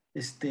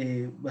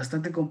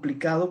bastante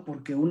complicado,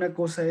 porque una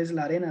cosa es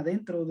la arena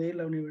dentro de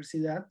la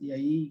universidad y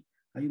ahí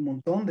hay un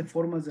montón de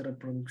formas de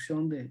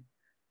reproducción de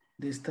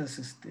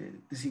estas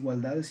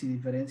desigualdades y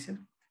diferencias,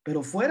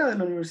 pero fuera de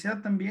la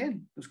universidad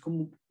también, pues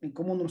en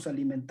cómo nos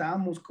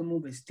alimentamos,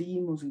 cómo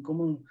vestimos, en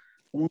cómo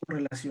nos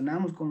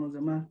relacionamos con los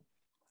demás,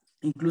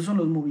 incluso en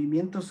los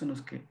movimientos en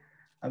los que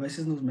a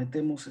veces nos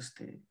metemos,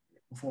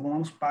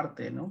 formamos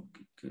parte, ¿no?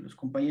 Que los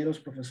compañeros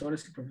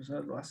profesores y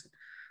profesoras lo hacen.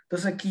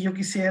 Entonces aquí yo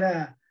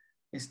quisiera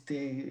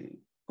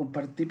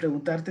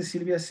preguntarte,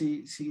 Silvia,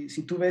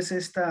 si tú ves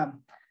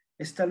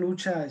esta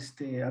lucha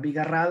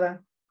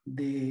abigarrada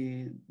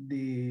de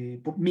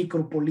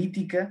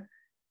micropolítica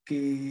que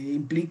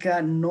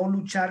implica no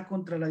luchar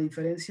contra las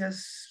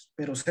diferencias,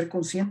 pero ser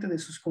consciente de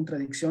sus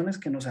contradicciones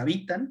que nos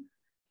habitan.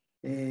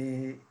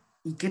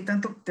 ¿Y qué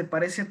tanto te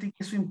parece a ti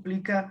que eso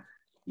implica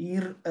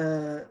ir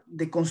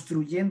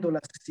deconstruyendo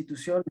las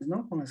instituciones,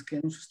 ¿no? Con las que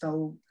hemos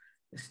estado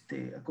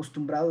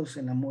acostumbrados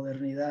en la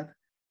modernidad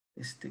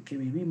que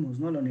vivimos,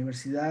 ¿no? La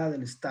universidad,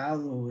 el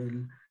Estado,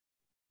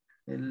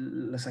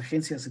 las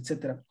agencias,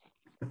 etcétera.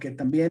 Porque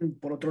también,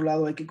 por otro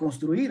lado, hay que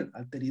construir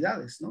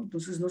alteridades, ¿no?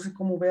 Entonces, no sé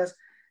cómo veas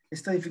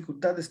esta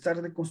dificultad de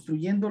estar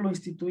deconstruyendo lo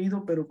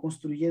instituido, pero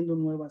construyendo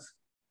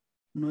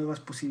nuevas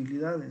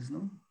posibilidades,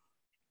 ¿no?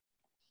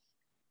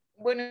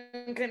 Bueno,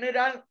 en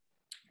general,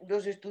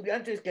 los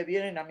estudiantes que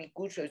vienen a mi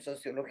curso de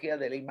sociología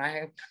de la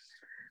imagen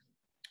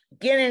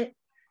tienen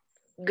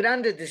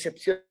grandes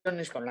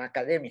decepciones con la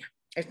academia,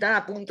 están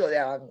a punto de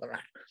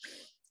abandonar.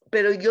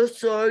 Pero yo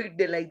soy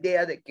de la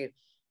idea de que,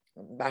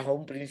 bajo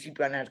un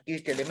principio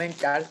anarquista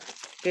elemental,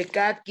 que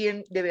cada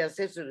quien debe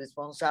hacerse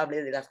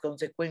responsable de las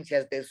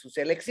consecuencias de sus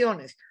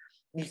elecciones.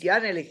 Y si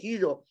han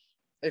elegido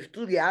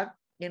estudiar,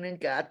 tienen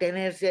que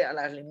atenerse a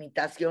las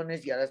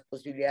limitaciones y a las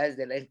posibilidades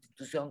de la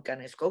institución que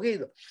han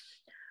escogido.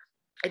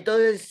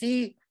 Entonces,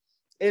 sí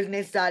es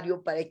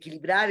necesario, para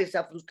equilibrar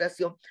esa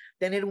frustración,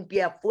 tener un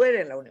pie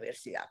afuera en la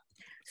universidad,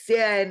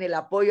 sea en el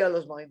apoyo a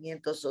los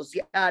movimientos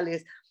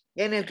sociales,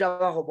 en el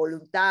trabajo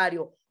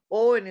voluntario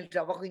o en el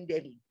trabajo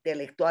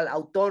intelectual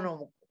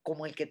autónomo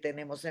como el que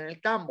tenemos en el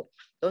campo.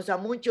 Entonces, a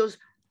muchos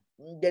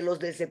de los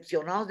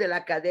decepcionados de la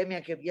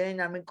academia que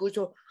vienen a mi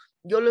curso,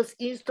 yo los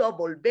insto a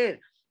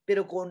volver,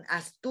 pero con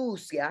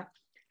astucia,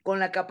 con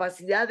la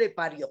capacidad de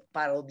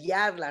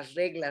parodiar las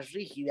reglas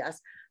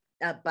rígidas,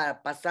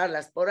 para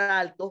pasarlas por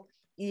alto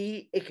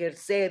y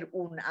ejercer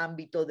un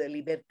ámbito de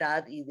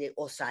libertad y de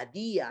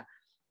osadía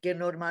que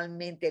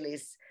normalmente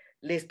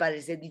les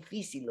parece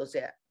difícil. O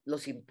sea,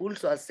 los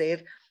impulso a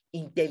ser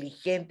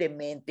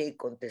inteligentemente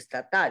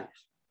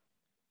contestatarios.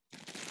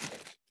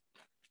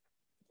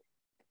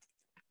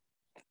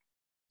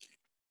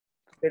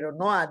 Pero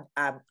no a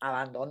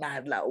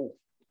abandonar la U.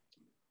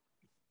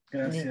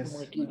 Gracias. Ni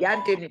como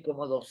estudiantes ni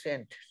como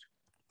docentes.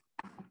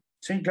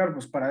 Sí, claro,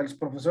 pues para los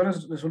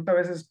profesores resulta a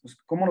veces, pues,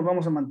 ¿cómo nos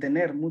vamos a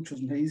mantener?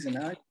 Muchos me dicen,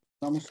 ay,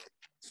 vamos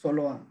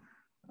solo a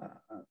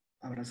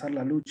abrazar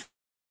la lucha.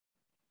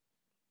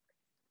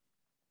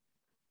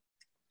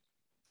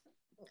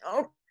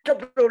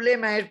 Otro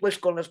problema es pues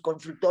con los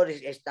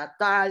consultores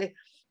estatales.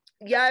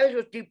 Ya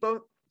esos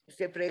tipos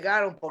se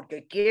fregaron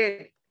porque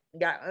quieren.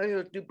 Ya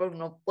esos tipos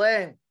no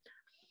pueden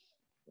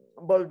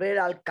volver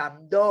al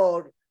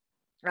candor,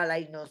 a la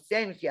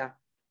inocencia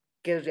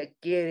que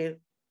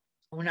requiere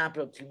una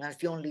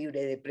aproximación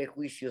libre de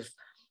prejuicios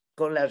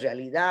con la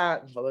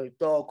realidad, sobre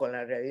todo con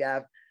la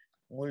realidad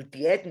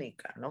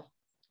multiétnica, ¿no?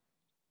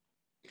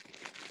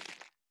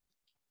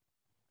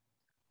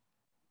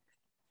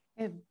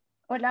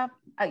 Hola,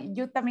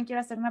 yo también quiero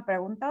hacer una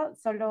pregunta,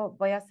 solo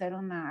voy a hacer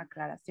una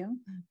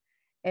aclaración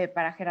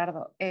para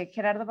Gerardo.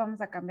 Gerardo,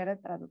 vamos a cambiar de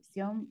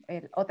traducción.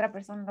 Otra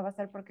persona lo va a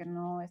hacer porque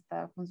no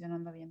está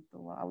funcionando bien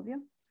tu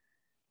audio.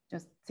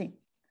 Sí.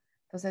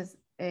 Entonces,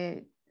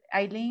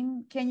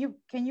 Eileen, can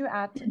you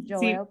add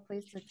Joel,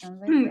 please, to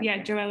translate?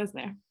 Yeah, Joel is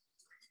there.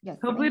 Yes.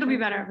 Hopefully it'll be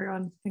better,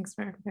 everyone. Thanks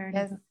for preparing.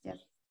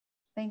 Yes.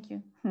 Thank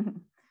you.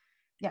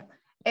 Yeah.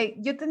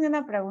 Yo tenía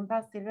una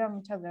pregunta, Silvia,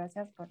 muchas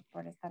gracias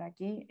por estar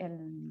aquí.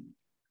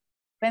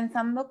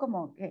 Pensando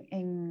como que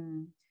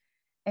en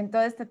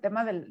todo este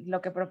tema de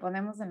lo que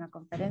proponemos en la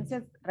conferencia,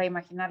 es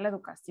reimaginar la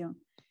educación.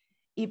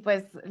 Y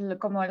pues,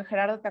 como el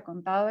Gerardo te ha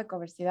contado,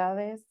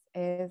 Ecoversities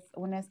es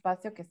un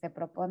espacio que se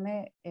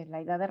propone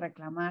la idea de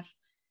reclamar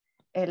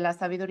la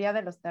sabiduría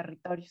de los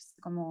territorios,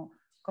 como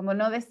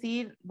no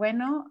decir,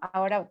 bueno,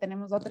 ahora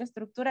tenemos otra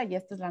estructura y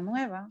esta es la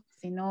nueva,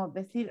 sino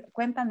decir,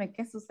 cuéntame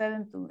qué sucede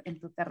en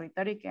tu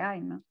territorio y qué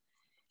hay, ¿no?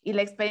 Y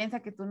la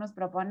experiencia que tú nos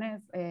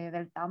propones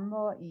del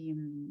tambo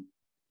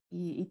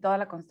y toda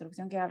la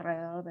construcción que hay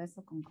alrededor de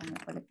eso con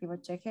el colectivo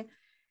Cheje,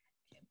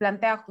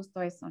 plantea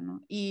justo eso,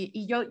 ¿no?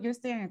 Y yo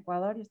estoy en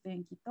Ecuador, yo estoy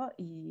en Quito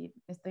y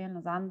estoy en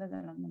los Andes,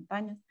 en las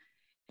montañas.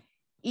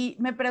 Y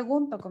me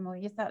pregunto,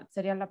 y esta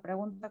sería la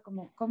pregunta,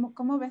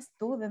 ¿cómo ves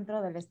tú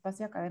dentro del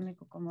espacio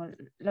académico? Como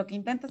lo que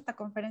intenta esta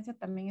conferencia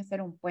también es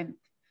ser un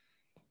puente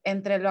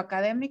entre lo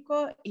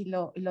académico y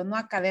lo no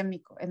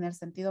académico en el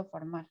sentido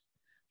formal.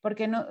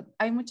 Porque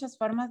hay muchas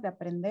formas de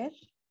aprender,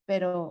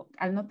 pero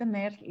al no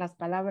tener las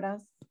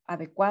palabras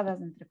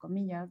adecuadas, entre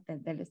comillas,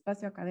 del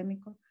espacio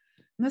académico,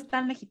 no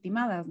están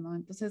legitimadas, ¿no?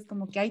 Entonces,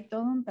 como que hay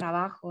todo un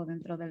trabajo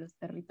dentro de los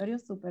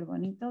territorios súper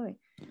bonito de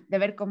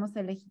ver cómo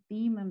se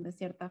legitiman de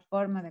cierta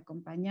forma, de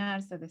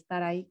acompañarse, de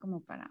estar ahí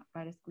como para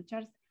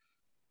escucharse.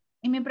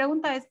 Y mi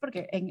pregunta es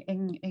porque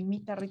en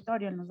mi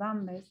territorio, en los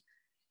Andes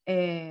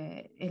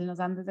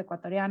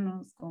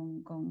ecuatorianos,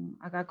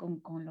 acá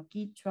con lo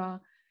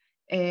quichua,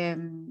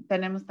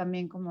 tenemos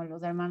también como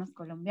los hermanos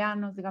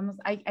colombianos, digamos,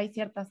 hay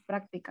ciertas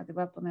prácticas, te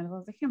voy a poner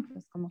dos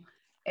ejemplos, como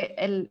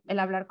el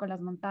hablar con las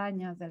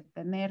montañas, el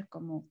tener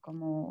como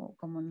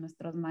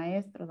nuestros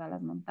maestros a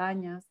las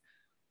montañas,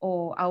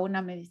 o a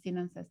una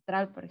medicina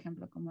ancestral, por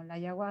ejemplo, como la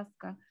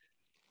ayahuasca,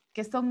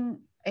 que es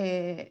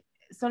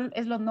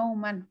lo no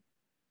humano.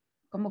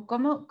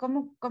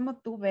 ¿Cómo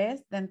tú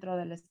ves dentro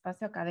del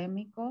espacio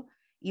académico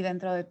y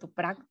dentro de tu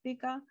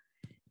práctica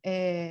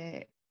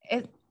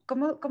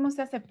 ¿cómo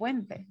se hace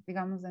puente,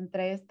 digamos,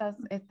 entre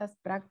estas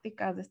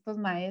prácticas de estos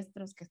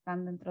maestros que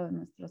están dentro de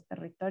nuestros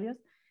territorios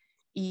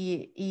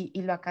y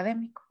lo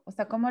académico? O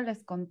sea, ¿cómo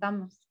les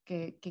contamos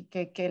que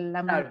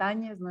la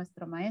montaña es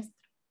nuestro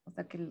maestro? O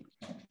sea,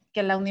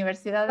 que la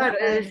universidad Claro,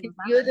 está es en decir,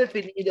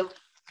 los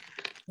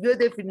yo he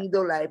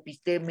definido la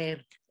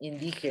episteme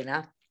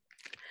indígena,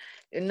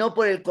 no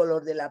por el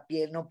color de la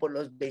piel, no por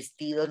los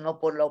vestidos, no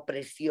por la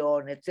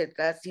opresión,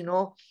 etcétera,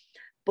 sino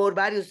por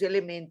varios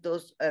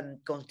elementos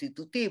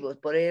constitutivos.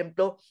 Por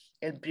ejemplo,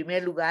 en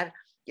primer lugar,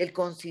 el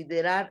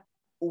considerar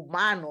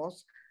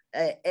humanos,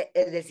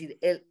 es decir,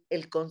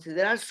 el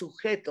considerar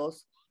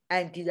sujetos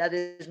a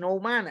entidades no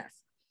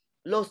humanas,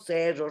 los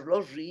cerros,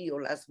 los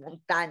ríos, las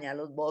montañas,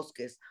 los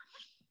bosques,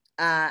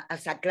 a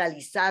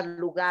sacralizar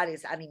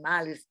lugares,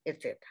 animales,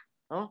 etc.,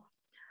 ¿no?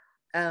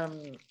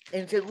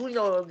 En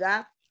segundo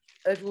lugar,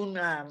 es un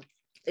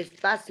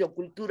espacio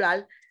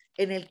cultural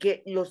en el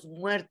que los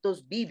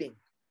muertos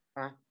viven.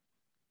 ¿Ah?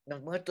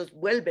 Los muertos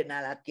vuelven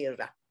a la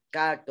tierra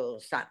cada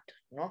Todos Santos,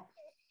 ¿no?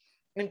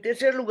 En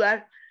tercer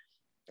lugar,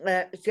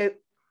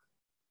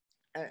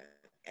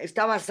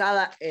 está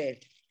basada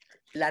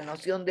la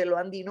noción de lo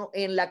andino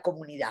en la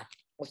comunidad,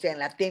 o sea, en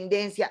la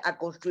tendencia a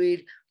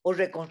construir o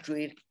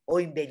reconstruir o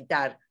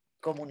inventar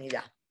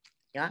comunidad,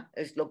 ¿ya?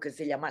 Es lo que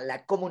se llama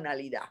la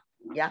comunalidad,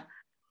 ¿ya?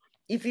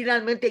 Y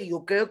finalmente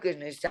yo creo que es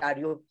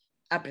necesario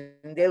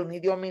aprender un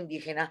idioma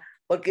indígena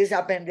porque es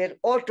aprender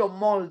otro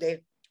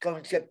molde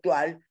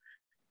conceptual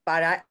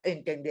para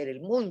entender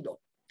el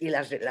mundo y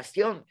las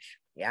relaciones,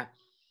 ¿ya?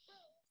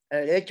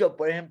 El hecho,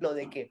 por ejemplo,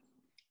 de que,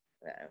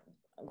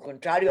 al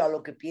contrario a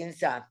lo que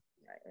piensa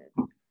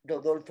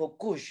Rodolfo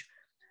Kusch,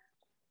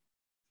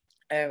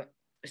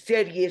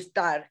 ser y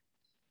estar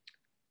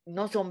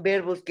no son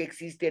verbos que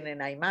existen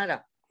en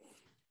Aymara.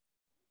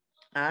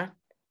 ¿Ah?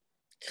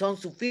 Son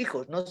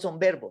sufijos, no son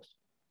verbos.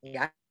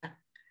 ¿Ya?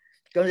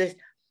 Entonces,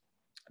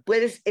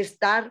 puedes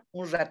estar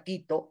un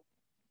ratito,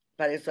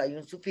 para eso hay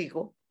un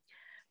sufijo.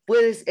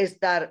 Puedes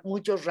estar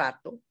mucho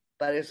rato,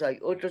 para eso hay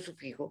otro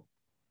sufijo.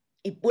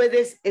 Y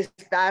puedes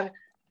estar,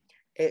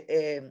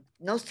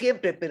 no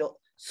siempre, pero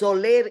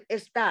soler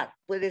estar.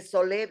 Puedes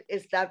soler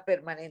estar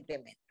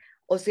permanentemente.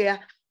 O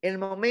sea, el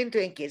momento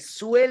en que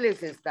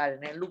sueles estar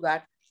en el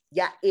lugar,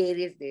 ya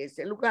eres de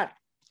ese lugar.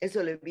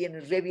 Eso le viene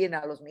re bien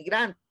a los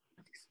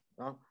migrantes,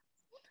 ¿no?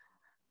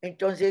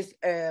 Entonces,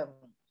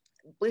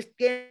 pues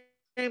tiene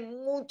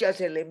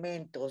muchos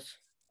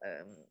elementos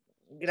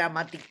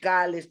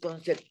gramaticales,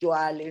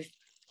 conceptuales,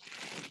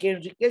 que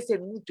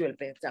enriquecen mucho el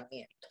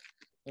pensamiento,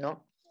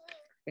 ¿no?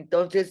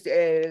 Entonces,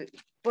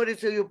 por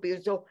eso yo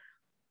pienso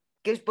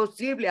que es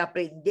posible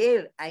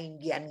aprender a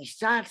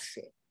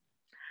indianizarse,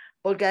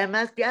 porque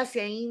además te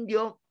hace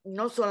indio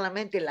no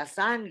solamente la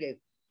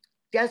sangre,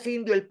 te hace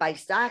indio el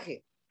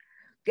paisaje,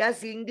 te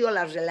hace indio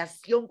la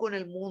relación con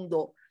el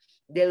mundo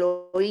de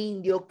lo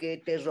indio que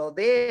te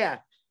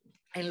rodea,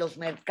 en los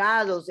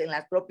mercados, en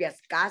las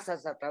propias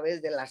casas, a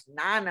través de las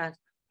nanas.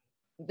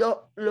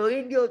 Lo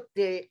indio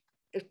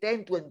está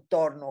en tu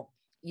entorno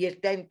y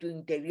está en tu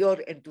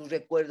interior, en tus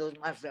recuerdos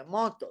más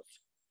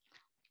remotos.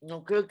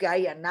 No creo que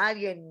haya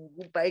nadie en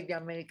ningún país de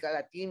América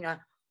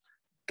Latina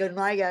que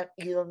no haya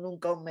ido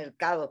nunca a un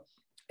mercado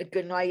y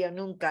que no haya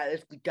nunca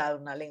escuchado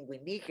una lengua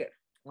indígena,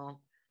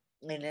 ¿no?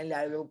 En el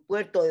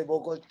aeropuerto de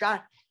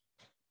Bogotá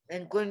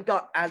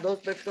encuentro a 2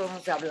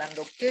 personas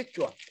hablando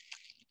quechua.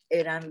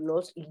 Eran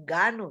los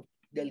inganos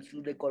del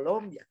sur de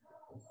Colombia,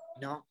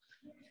 ¿no?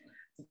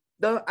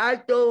 Entonces,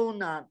 hay toda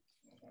una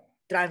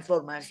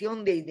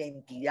transformación de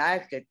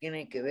identidad que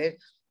tiene que ver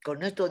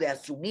con esto de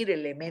asumir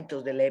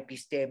elementos de la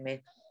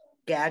episteme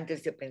que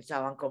antes se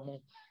pensaban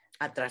como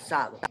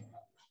atrasados.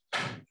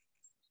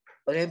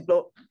 Por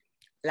ejemplo,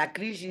 la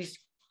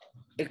crisis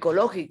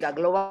ecológica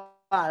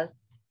global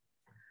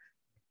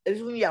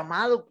es un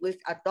llamado, pues,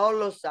 a todos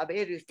los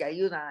saberes que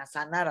ayudan a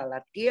sanar a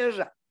la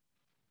tierra.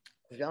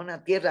 O sea,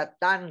 una tierra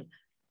tan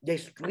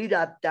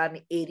destruida,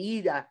 tan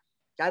herida,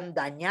 tan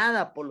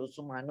dañada por los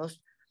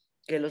humanos,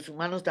 que los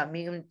humanos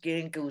también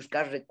tienen que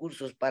buscar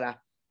recursos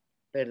para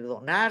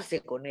perdonarse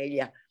con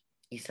ella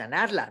y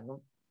sanarla,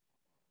 ¿no?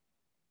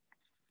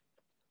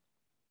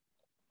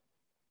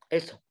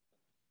 Eso.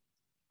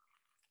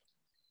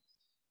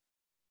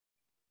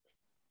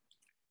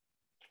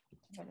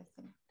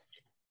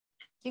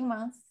 ¿Quién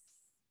más?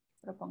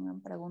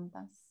 Propongan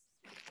preguntas.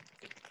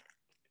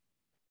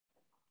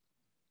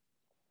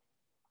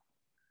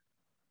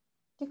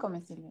 ¿Qué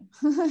come, Silvia?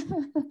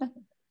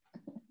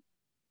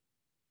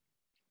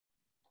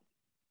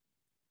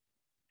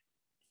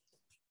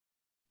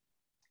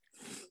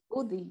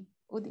 Udi.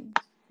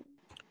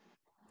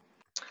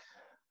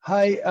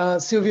 Hi,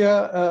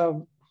 Silvia.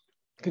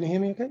 Can you hear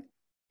me okay?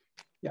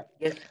 Yeah.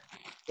 Yes.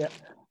 Yeah.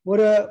 What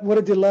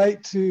a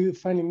delight to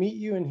finally meet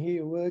you and hear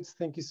your words.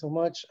 Thank you so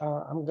much.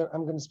 I'm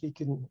going to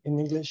speak in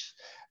English.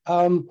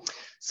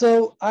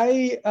 So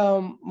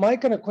my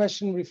kind of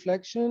question,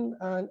 reflection,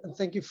 and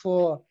thank you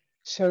for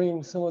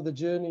sharing some of the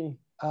journey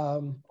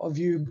of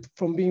you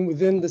from being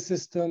within the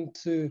system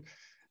to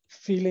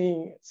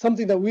feeling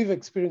something that we've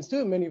experienced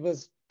too. Many of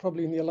us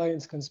probably in the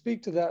Alliance can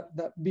speak to that,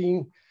 that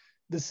being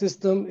the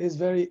system is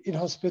very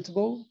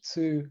inhospitable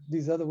to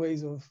these other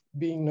ways of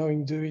being,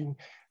 knowing, doing,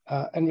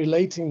 and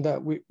relating,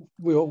 that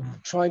we're all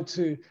trying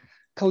to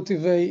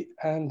cultivate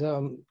and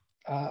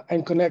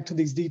connect to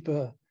these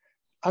deeper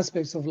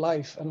aspects of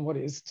life and what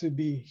it is to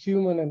be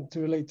human and to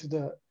relate to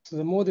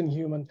the more than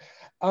human.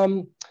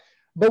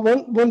 But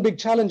one big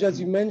challenge, as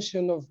you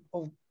mentioned,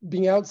 of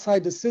being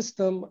outside the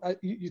system,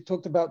 you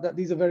talked about that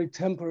these are very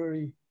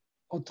temporary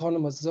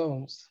autonomous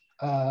zones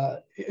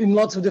in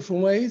lots of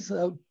different ways,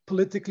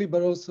 politically,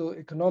 but also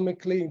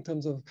economically in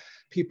terms of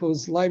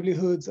people's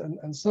livelihoods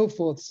and so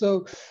forth.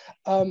 So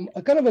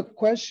a kind of a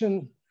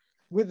question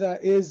with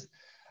that is,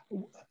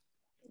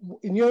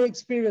 in your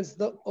experience,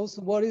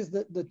 also what is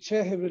the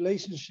Chehe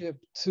relationship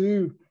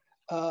to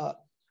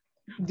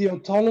the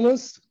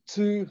autonomous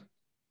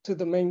to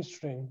the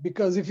mainstream?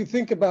 Because if you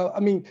think about, I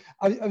mean,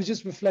 I was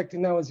just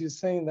reflecting now as you're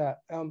saying that,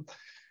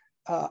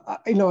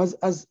 you know,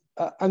 as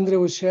Andre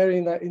was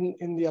sharing that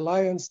in the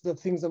Alliance, the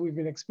things that we've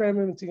been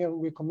experimenting and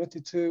we're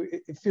committed to,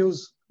 it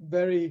feels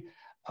very,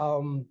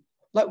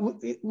 like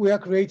we are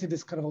creating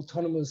this kind of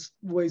autonomous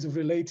ways of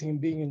relating and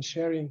being and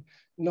sharing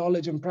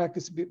knowledge and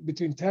practice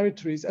between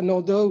territories. And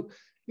although,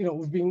 you know,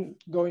 we've been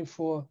going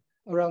for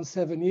around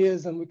 7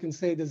 years, and we can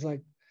say there's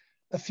like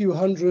a few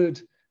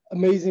hundred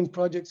amazing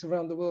projects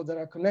around the world that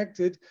are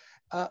connected.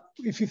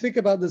 If you think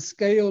about the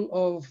scale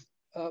of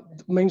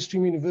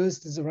mainstream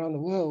universities around the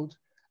world,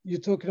 you're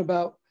talking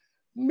about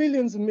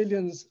millions and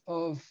millions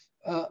of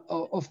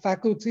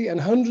faculty and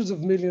hundreds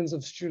of millions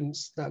of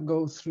students that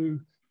go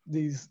through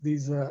these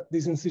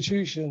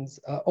institutions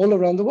all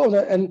around the world.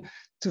 And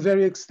to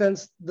very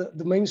extent,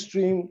 the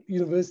mainstream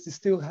university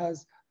still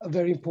has a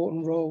very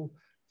important role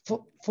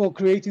for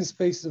creating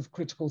spaces of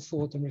critical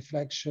thought and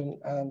reflection,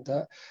 and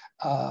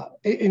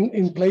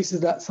in places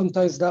that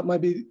sometimes that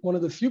might be one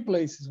of the few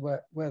places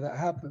where that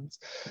happens.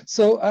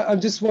 So I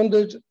just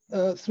wondered,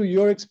 through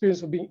your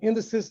experience of being in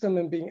the system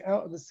and being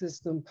out of the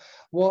system,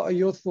 what are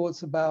your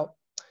thoughts about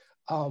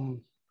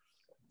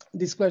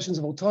these questions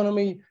of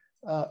autonomy,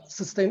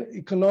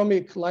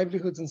 economic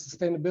livelihoods and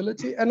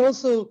sustainability, and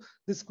also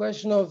this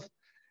question of,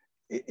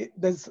 it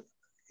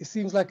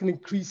seems like an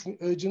increasing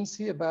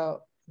urgency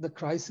about the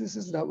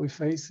crises that we're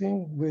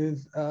facing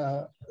with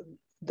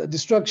the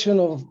destruction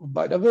of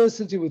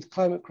biodiversity, with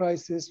climate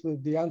crisis,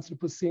 with the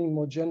Anthropocene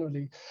more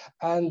generally,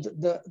 and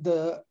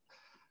the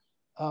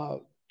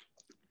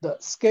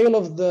scale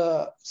of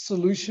the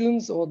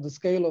solutions or the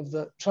scale of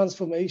the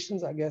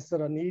transformations, I guess,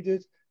 that are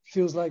needed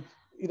feels like,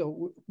 you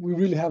know, we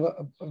really have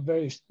a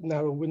very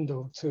narrow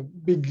window to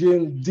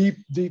begin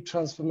deep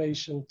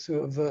transformation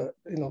to avert,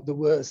 you know, the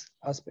worst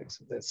aspects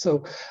of this.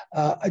 So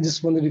I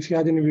just wondered if you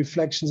had any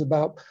reflections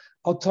about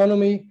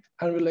autonomy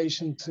and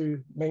relation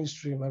to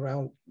mainstream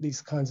around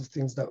these kinds of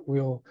things that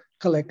we're all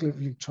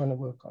collectively trying to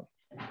work on.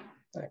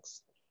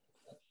 Thanks.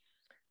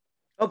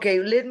 Okay,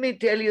 let me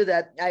tell you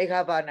that I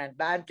have an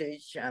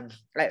advantage.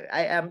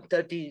 I am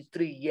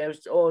 33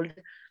 years old,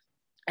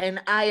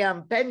 and I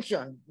am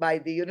pensioned by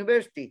the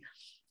university.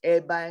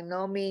 By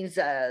no means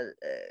I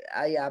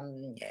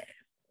am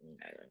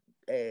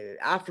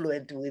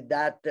affluent with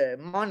that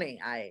money.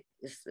 I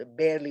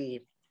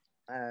barely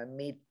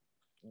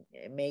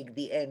make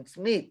the ends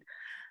meet.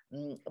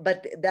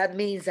 But that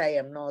means I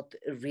am not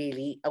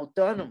really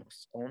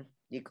autonomous,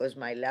 because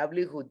my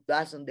livelihood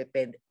doesn't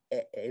depend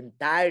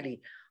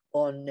entirely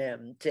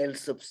on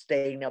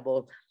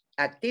self-sustainable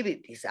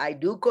activities. I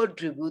do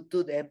contribute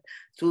to them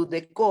through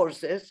the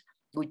courses,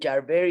 which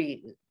are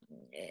very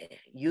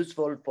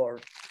useful for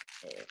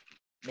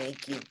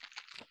making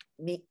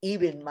me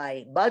even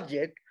my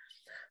budget,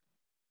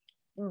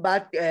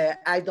 but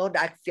I don't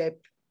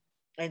accept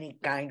any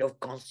kind of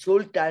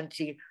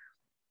consultancy,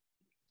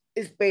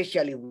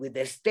 especially with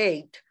the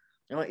state.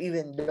 You know,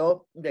 even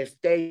though the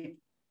state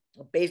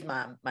pays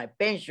my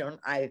pension,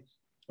 I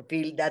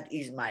feel that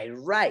is my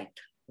right.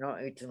 No,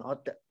 it's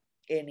not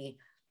any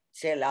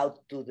sellout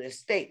to the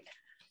state.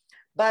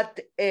 But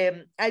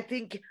I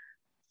think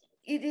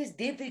it is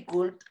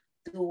difficult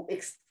to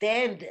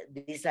extend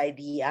this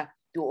idea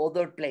to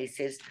other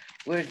places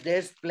where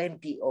there's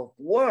plenty of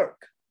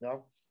work. You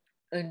know?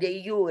 In the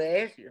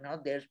US, you know,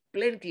 there's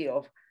plenty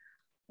of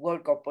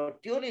work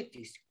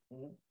opportunities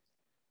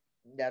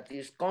that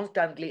is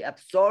constantly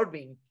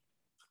absorbing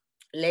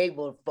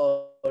labor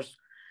force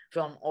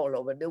from all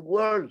over the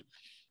world.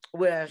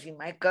 Whereas in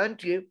my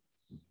country,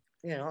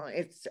 you know,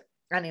 it's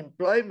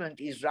unemployment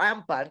is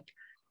rampant,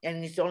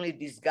 and it's only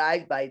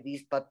disguised by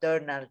this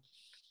paternal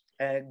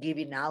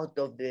giving out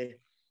of the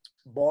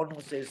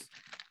bonuses,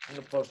 you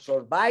know, for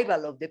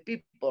survival of the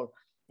people.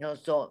 You know,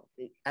 so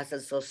as a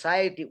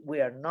society,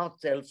 we are not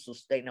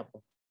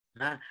self-sustainable.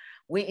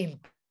 We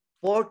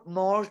import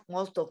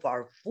most of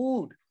our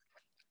food,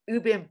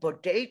 even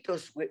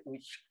potatoes,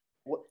 which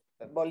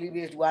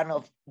Bolivia is one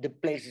of the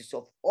places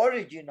of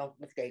origin of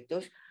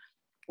potatoes,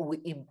 we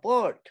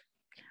import.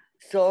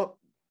 So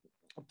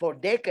for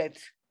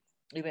decades,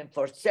 even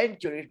for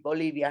centuries,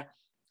 Bolivia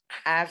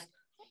has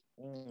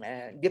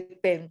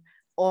depend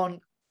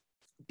on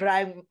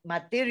prime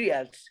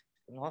materials,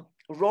 you know,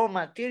 raw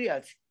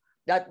materials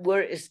that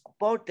were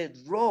exported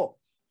raw.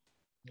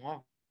 You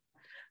know?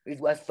 It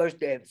was first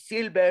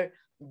silver,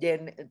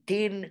 then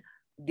tin,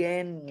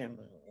 then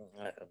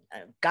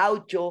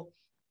caucho,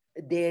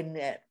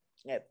 then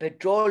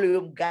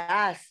petroleum,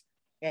 gas,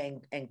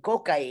 and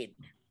cocaine.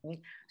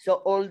 So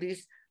all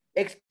these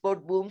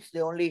export booms,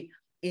 the only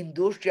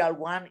industrial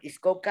one is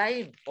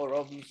cocaine, for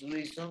obvious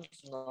reasons,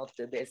 not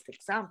the best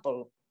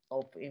example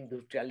of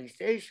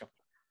industrialization.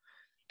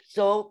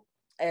 So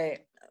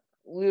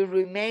we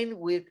remain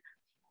with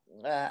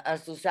a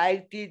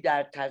society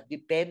that has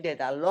depended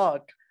a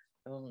lot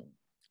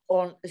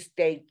on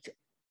state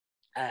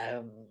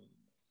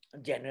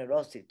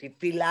generosity,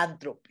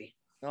 philanthropy,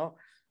 no,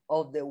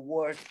 of the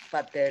worst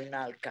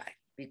paternal kind,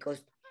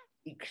 because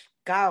it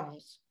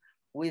comes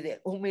with a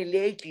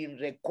humiliating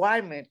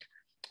requirement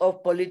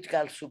of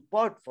political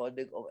support for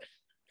the government.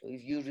 So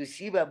if you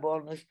receive a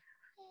bonus,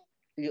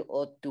 you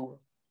ought to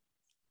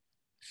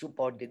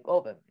support the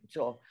government.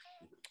 So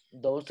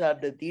those are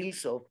the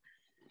deals of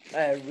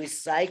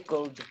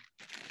recycled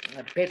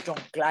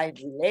patron-client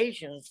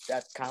relations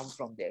that come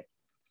from there,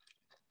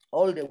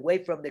 all the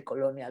way from the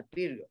colonial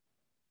period.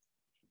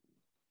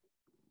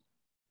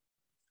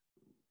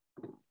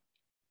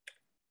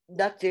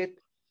 That's it.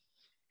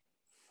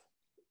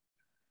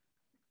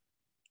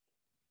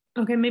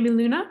 Okay, maybe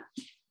Luna?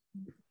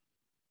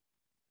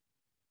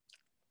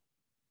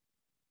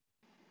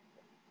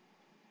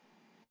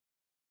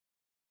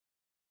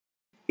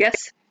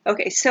 Yes.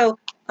 Okay. So,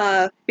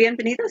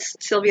 bienvenidos,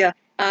 Silvia.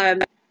 I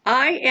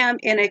am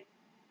in a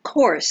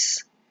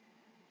course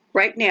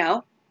right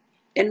now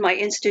in my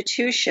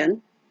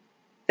institution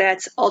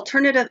that's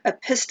alternative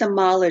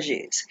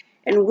epistemologies,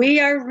 and we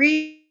are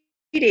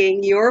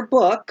reading your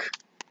book,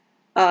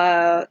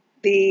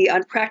 the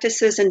on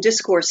practices and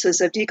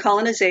discourses of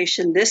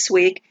decolonization this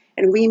week,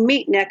 and we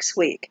meet next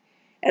week.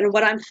 And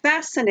what I'm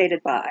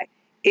fascinated by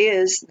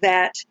is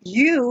that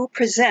you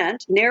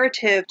present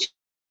narrative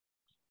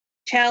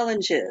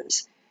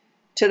challenges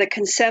to the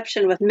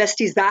conception with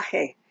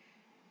mestizaje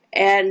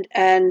and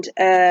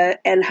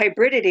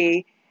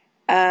hybridity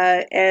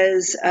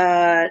as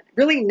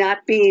really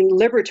not being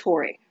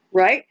liberatory,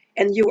 right?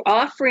 And you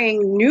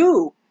offering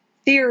new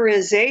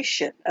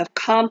theorization of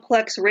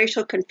complex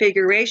racial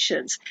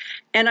configurations.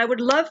 And I would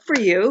love for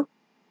you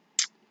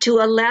to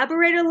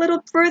elaborate a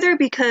little further,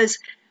 because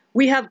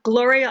we have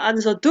Gloria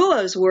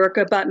Anzaldua's work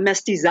about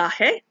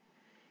mestizaje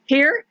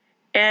here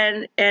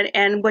and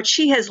what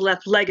she has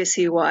left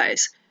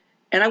legacy-wise.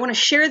 And I want to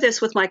share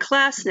this with my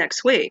class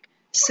next week.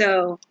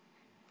 So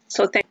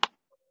thank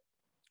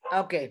you.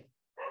 Okay.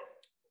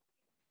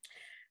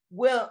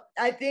 Well,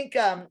 I think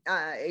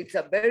it's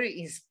a very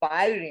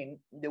inspiring,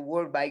 the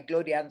work by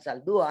Gloria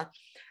Anzaldúa,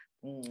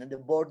 the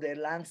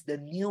Borderlands, the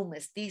new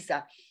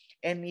mestiza.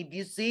 And if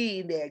you see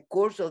in the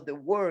course of the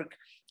work,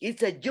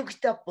 it's a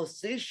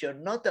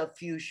juxtaposition, not a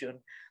fusion,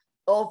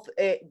 of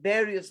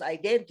various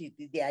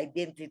identities, the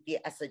identity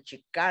as a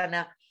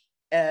Chicana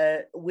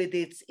with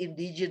its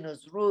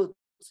indigenous roots,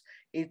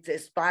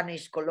 its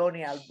Spanish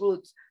colonial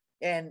roots,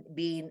 and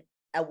being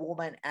a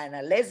woman and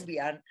a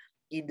lesbian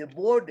in the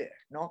border.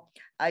 No,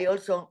 I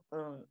also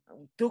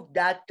took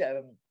that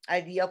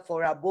idea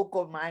for a book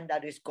of mine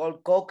that is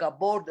called Coca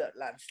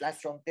Borderlands, Las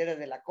Fronteras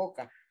de la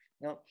Coca.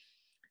 No,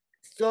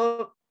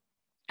 so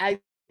I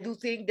do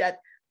think that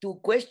to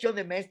question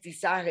the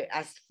mestizaje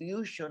as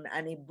fusion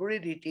and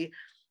hybridity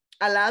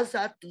allows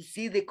us to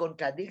see the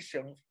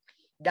contradictions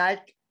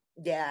that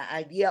the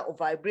idea of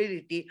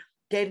hybridity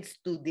tends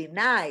to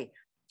deny,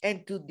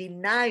 and to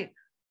deny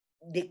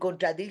the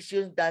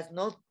contradictions does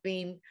not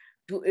mean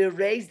to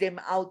erase them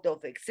out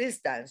of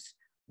existence,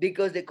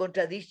 because the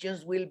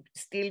contradictions will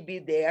still be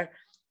there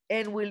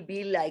and will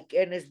be, like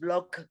Ernest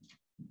Bloch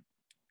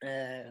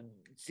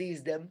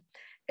sees them,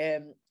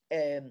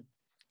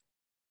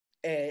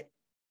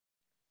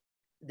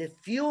 the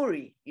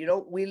fury, you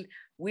know, will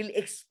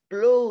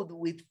explode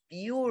with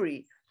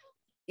fury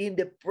in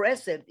the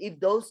present if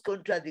those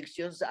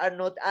contradictions are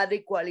not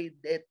adequately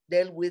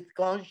dealt with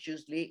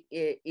consciously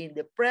in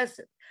the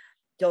present.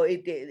 So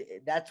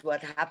that's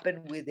what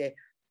happened with the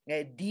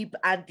deep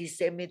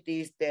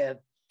anti-Semitist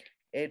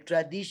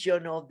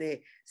tradition of the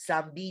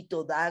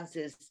Sambito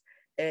dances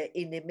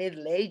in the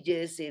Middle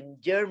Ages in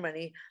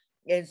Germany.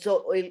 And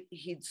so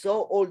he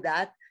saw all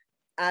that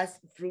as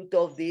fruit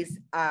of these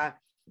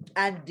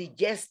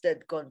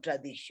undigested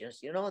contradictions,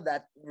 you know,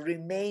 that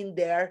remain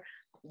there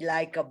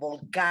like a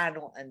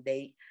volcano, and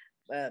they,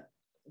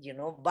 you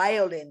know,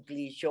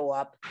 violently show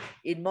up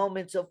in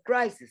moments of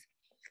crisis.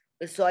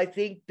 So I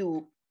think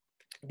to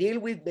deal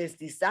with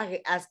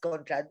mestizaje as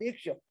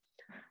contradiction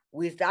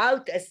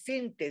without a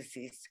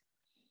synthesis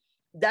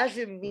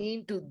doesn't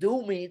mean to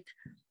doom it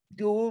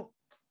to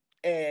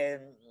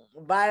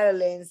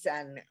violence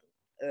and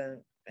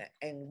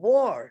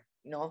war.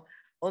 You know,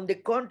 on the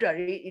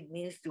contrary, it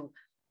means to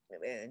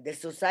the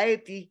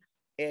society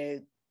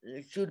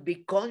should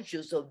be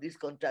conscious of these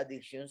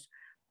contradictions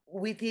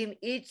within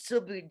each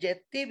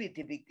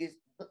subjectivity, because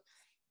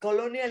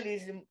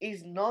colonialism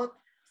is not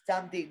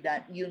something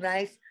that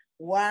unites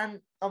one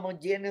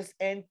homogeneous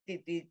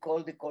entity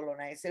called the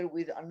colonizer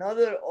with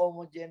another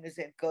homogeneous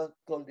entity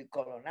called the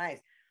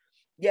colonized.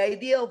 The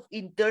idea of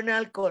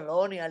internal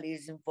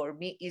colonialism for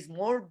me is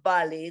more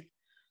valid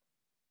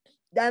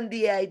than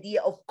the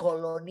idea of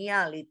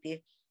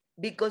coloniality,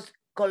 because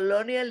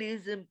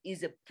colonialism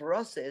is a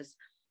process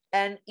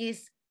and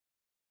is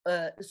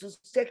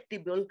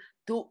susceptible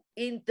to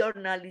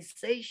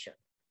internalization.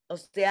 O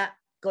sea,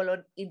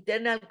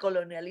 internal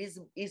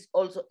colonialism is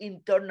also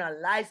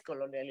internalized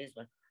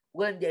colonialism,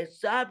 when the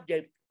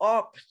subject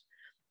opts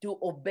to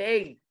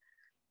obey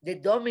the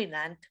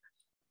dominant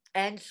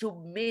and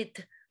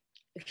submit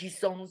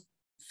his own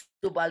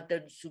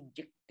subaltern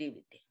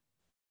subjectivity.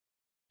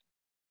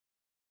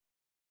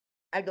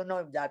 I don't know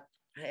if that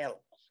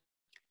helps.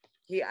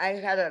 I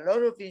had a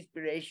lot of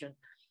inspiration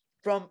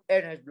from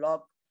Ernest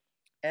Bloch,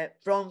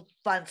 from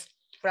Franz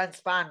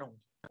Fanon.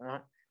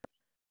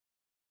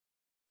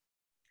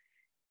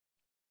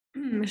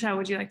 Michelle,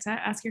 would you like to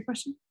ask your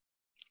question?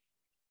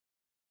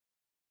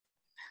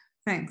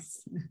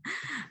 Thanks.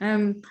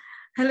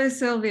 Hello,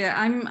 Silvia.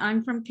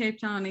 I'm from Cape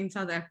Town in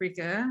South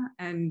Africa,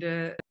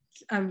 and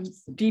I'm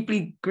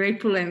deeply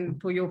grateful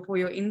for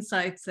your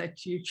insights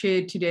that you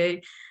shared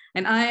today.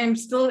 And I am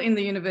still in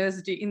the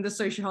university in the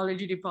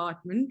sociology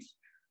department,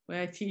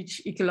 where I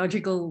teach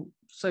ecological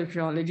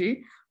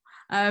sociology.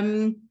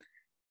 And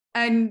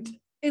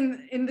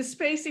in the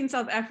space in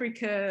South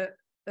Africa,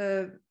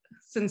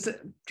 since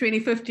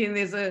 2015,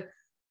 there's a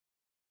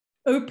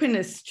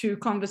openness to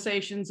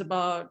conversations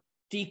about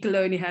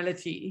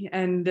decoloniality,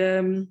 and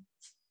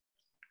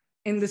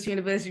in this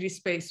university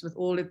space with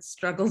all its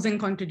struggles and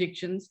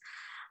contradictions.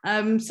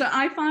 So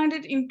I find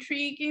it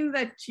intriguing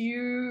that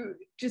you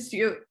just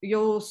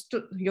your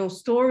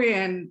story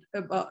and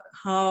about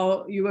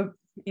how you were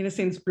in a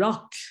sense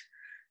blocked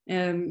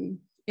in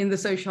the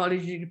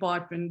sociology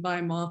department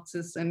by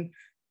Marxists, and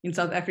in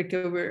South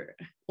Africa we're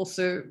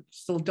also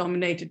still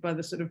dominated by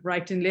the sort of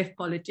right and left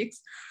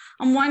politics.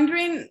 I'm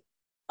wondering,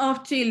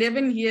 after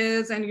 11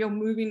 years and you're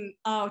moving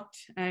out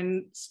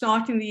and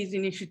starting these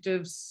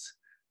initiatives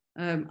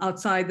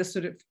outside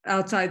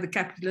the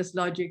capitalist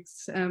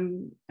logics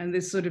and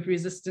this sort of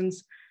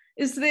resistance,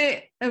 is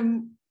there a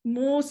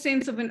more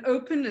sense of an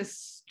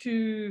openness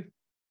to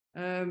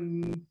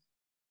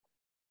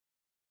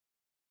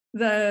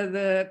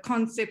the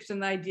concepts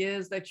and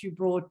ideas that you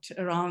brought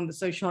around the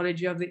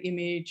sociology of the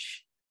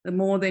image, the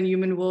more than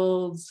human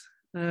worlds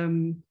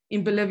in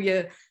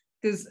Bolivia?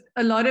 Because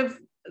a lot of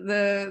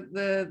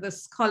the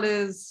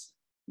scholars,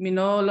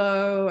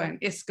 Minolo and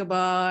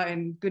Escobar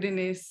and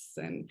Goodeness,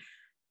 and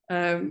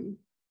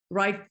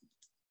write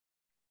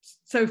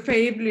so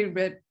favorably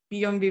about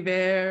Beyond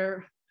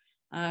Viver,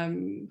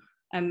 and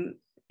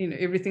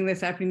everything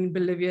that's happening in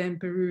Bolivia and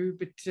Peru,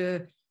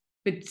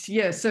 but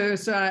yeah, so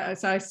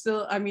I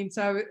feel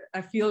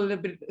a little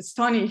bit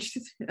astonished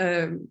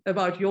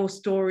about your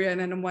story,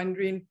 and I'm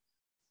wondering,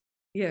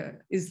 yeah,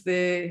 is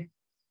there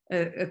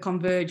a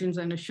convergence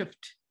and a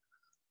shift?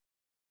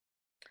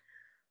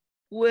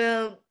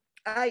 Well,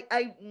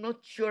 I'm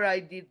not sure I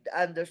did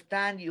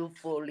understand you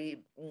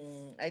fully.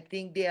 I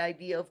think the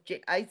idea of,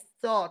 I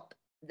thought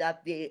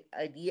that the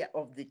idea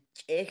of the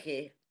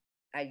Cheje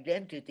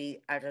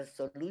identity as a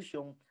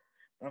solution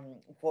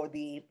for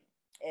the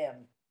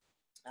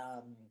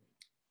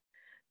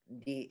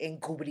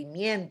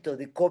encubrimiento,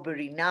 the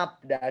covering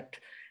up that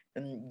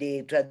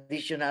the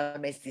traditional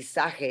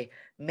mestizaje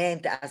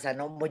meant as an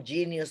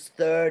homogeneous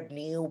third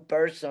new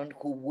person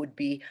who would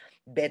be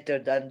better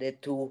than the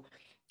two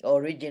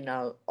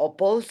original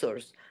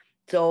opposers.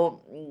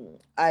 So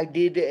I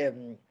did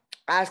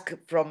ask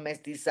from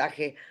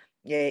mestizaje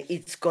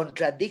its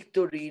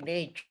contradictory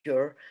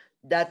nature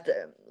that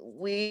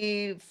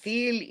we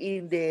feel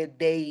in the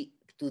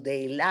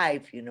day-to-day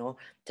life.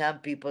 Some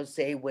people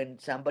say when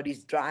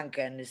somebody's drunk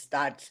and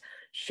starts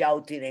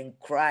shouting and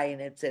crying,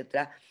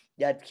 etc.,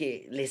 that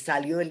le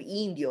salió el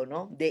indio,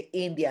 no? The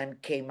Indian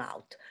came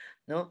out,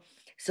 no?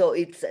 So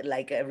it's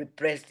like a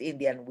repressed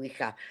Indian we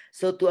have.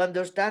 So to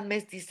understand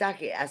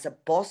mestizaje as a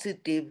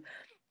positive,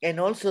 and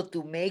also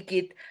to make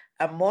it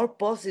a more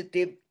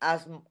positive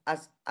as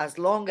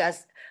long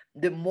as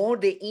the more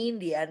the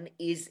Indian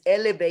is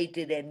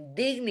elevated and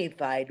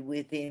dignified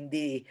within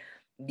the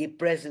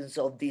presence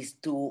of these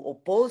two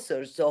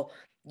opposers. So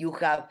you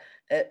have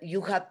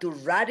to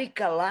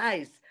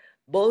radicalize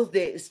both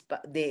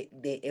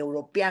the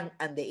European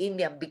and the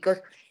Indian,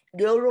 because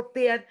the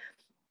European,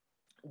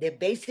 the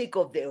basic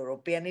of the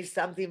European is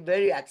something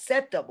very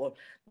acceptable.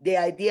 The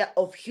idea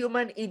of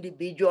human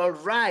individual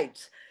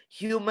rights,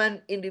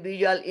 human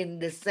individual in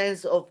the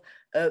sense of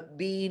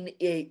being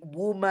a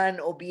woman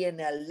or being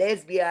a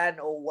lesbian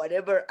or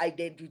whatever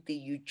identity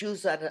you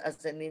choose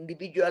as an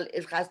individual,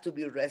 it has to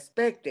be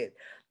respected,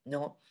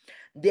 no?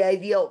 The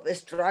idea of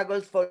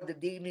struggles for the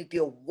dignity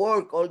of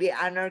work, all the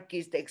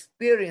anarchist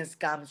experience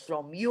comes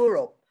from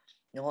Europe,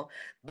 no?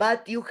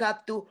 But you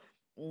have to,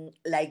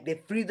 like the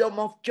freedom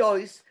of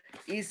choice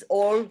is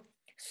all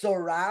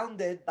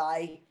surrounded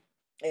by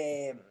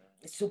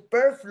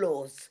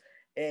superfluous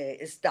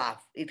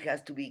stuff. It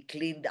has to be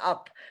cleaned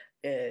up,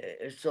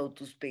 so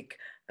to speak.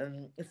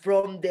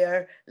 From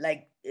there,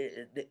 like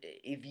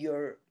if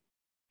your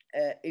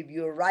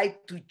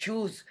right to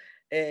choose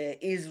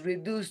is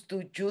reduced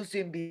to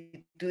choosing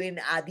between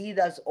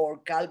Adidas or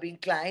Calvin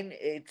Klein,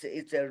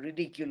 it's a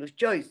ridiculous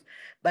choice.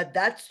 But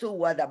that's to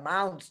what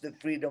amounts the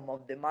freedom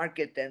of the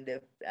market and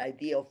the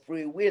idea of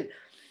free will.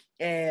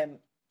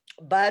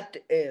 But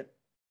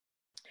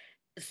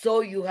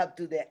so you have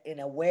to, in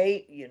a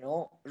way,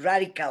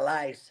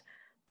 radicalize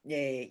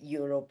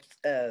Europe's,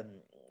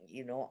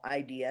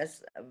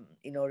 ideas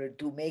in order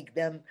to make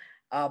them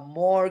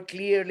more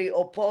clearly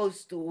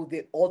opposed to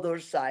the other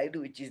side,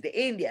 which is the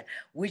Indian,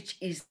 which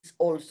is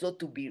also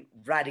to be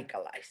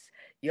radicalized.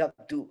 You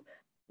have to,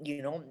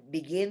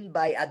 begin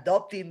by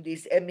adopting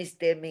this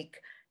epistemic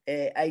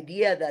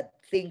idea that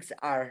things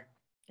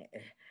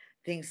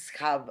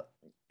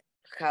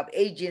have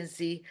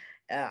agency,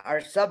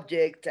 are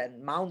subject,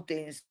 and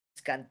mountains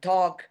can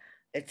talk,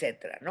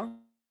 etc. No,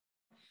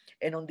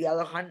 and on the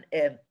other hand,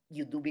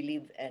 you do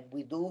believe, and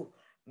we do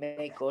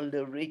make all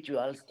the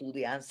rituals to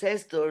the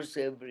ancestors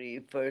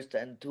every 1st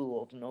and 2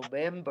 of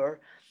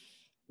November,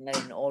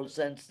 and All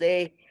Saints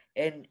Day,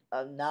 and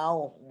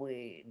now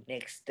we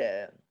next.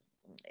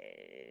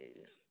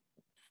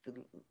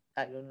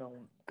 I don't know,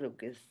 creo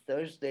que es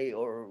Thursday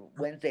or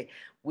Wednesday,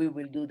 we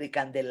will do the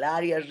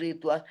Candelaria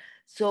ritual.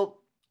 So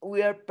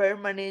we are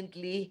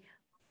permanently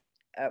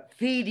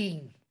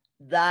feeding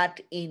that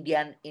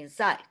Indian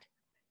inside,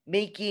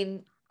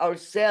 making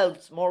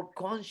ourselves more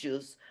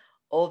conscious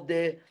of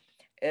the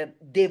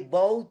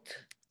devout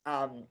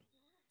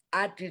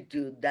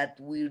attitude that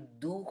we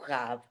do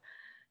have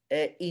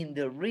in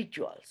the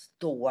rituals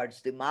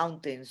towards the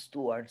mountains,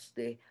 towards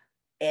the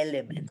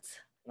elements,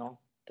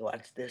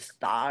 towards the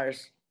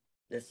stars,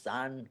 the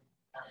sun.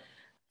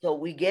 So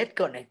we get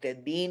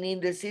connected. Being in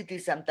the city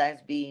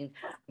sometimes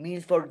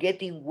means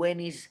forgetting when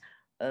is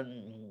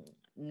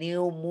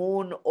new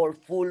moon or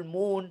full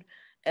moon,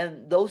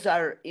 and those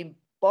are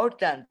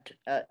important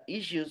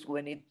issues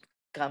when it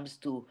comes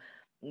to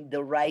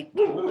the right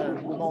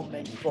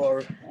moment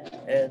for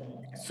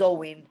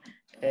sowing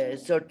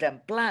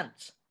certain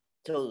plants.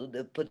 So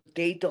the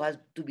potato has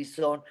to be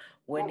sown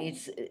when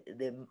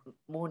the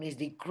moon is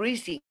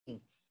decreasing,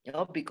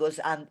 because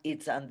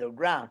it's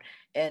underground.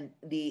 And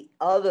the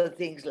other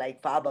things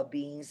like fava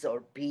beans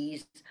or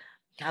peas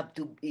have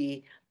to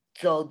be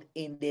sowed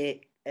in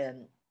the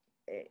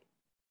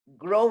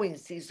growing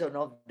season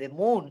of the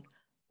moon,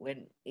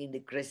 when in the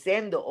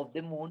crescendo of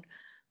the moon,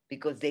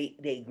 because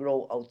they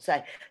grow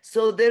outside.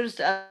 So there's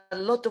a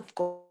lot of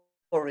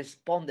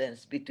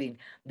correspondence between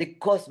the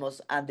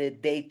cosmos and the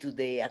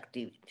day-to-day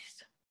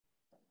activities.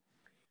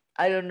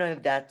 I don't know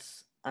if that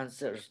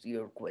answers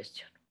your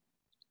question.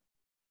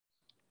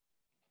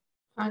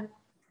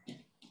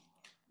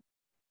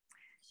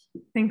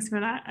 Thanks for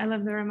that. I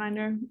love the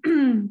reminder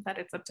that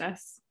it's up to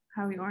us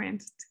how we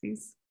orient to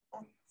these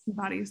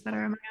bodies that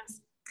are among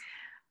us.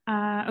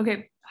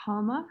 Okay,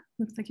 Halma,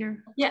 looks like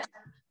you're... Yeah,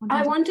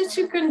 I wanted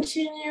to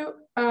continue.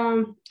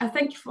 I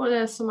thank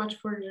you so much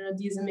for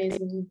this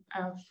amazing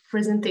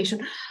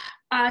presentation.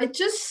 I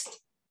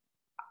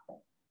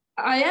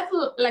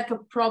have a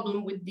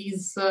problem with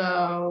this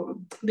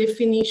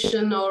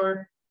definition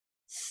or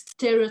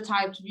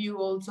stereotyped view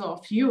also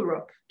of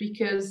Europe,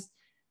 because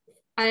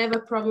I have a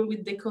problem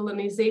with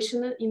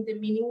decolonization in the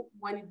meaning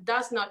when it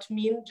does not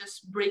mean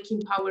just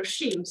breaking power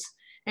schemes.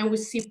 And we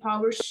see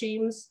power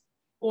schemes,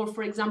 or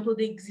for example,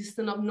 the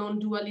existence of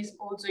non-dualism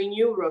also in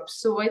Europe.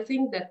 So I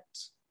think that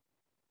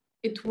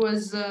it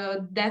was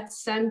that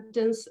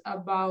sentence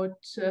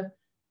about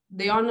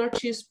the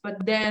anarchists,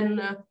 but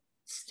then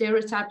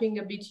stereotyping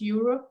a bit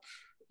Europe,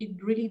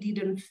 it really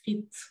didn't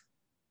fit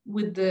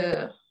with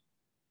the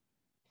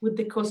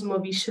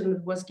cosmovision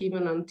that was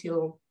given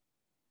until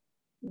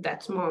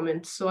that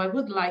moment. So I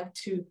would like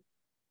to,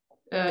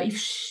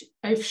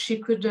 if she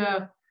could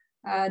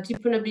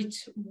deepen a bit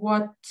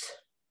what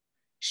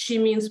she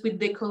means with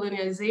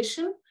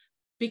decolonialization,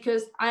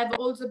 because I have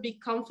also a big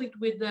conflict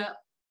with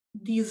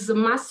these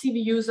massive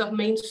use of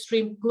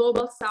mainstream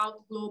global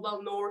South,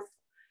 global North,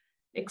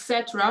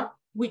 etc.,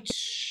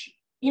 which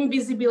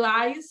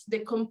invisibilize the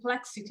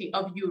complexity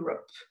of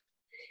Europe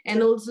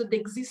and also the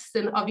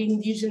existence of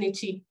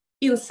indigeneity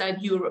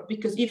inside Europe.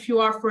 Because if you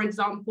are, for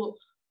example,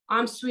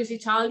 I'm Swiss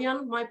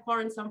Italian, my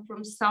parents are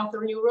from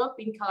Southern Europe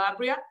in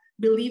Calabria,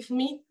 believe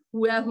me,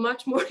 we have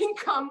much more in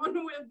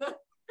common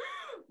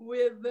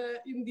with the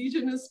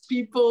indigenous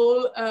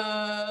people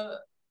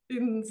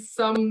in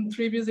some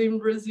tribes in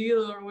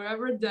Brazil or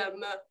wherever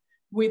than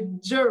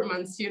with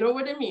Germans, you know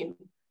what I mean?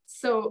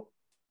 So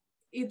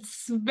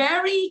it's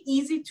very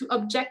easy to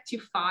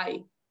objectify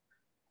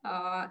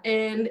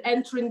and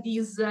enter in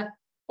these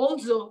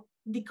also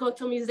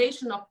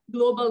dichotomization of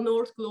global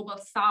North, global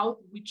South,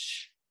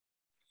 which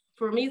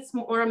for me, it's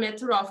more a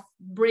matter of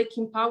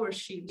breaking power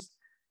schemes.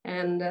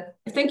 And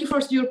thank you for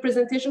your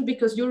presentation,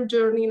 because your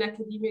journey in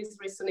academia is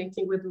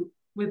resonating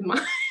with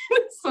mine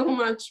so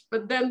much.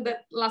 But then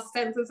that last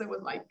sentence, I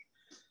was like,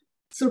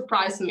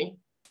 surprised me.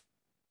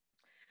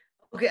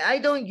 Okay, I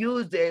don't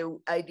use the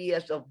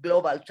ideas of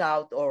global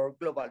south or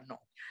global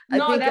north.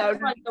 No, I think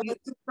that's why I was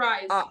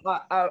surprised.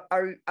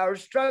 our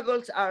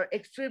struggles are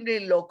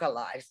extremely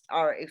localized,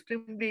 are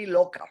extremely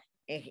local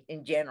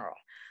in general.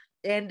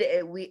 And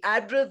we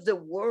address the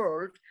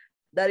world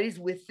that is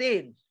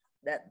within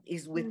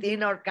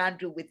our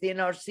country, within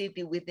our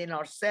city, within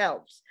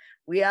ourselves.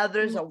 We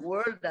address a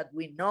world that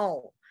we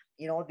know,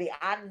 the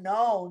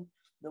unknown,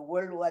 the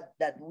world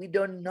that we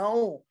don't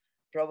know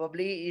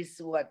probably is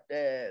what,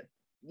 the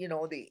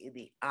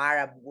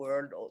Arab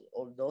world,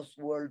 or those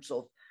worlds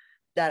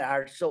that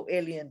are so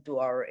alien to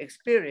our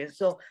experience.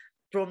 So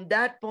from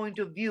that point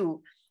of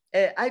view,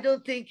 I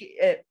don't think,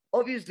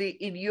 obviously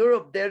in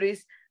Europe, there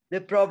is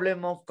the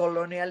problem of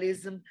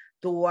colonialism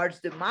towards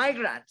the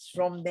migrants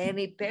from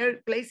many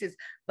places.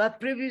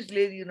 But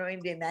previously, in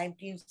the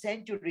 19th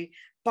century,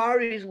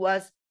 Paris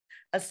was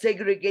a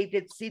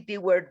segregated city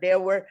where there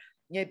were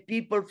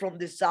people from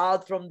the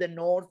south, from the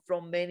north,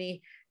 from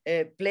many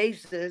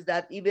places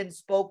that even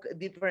spoke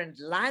different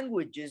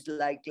languages,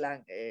 like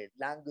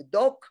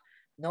Languedoc,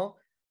 no?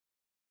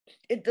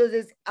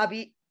 Entonces,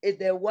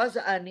 there was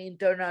an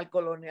internal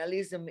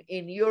colonialism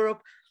in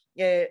Europe,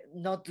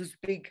 not to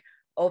speak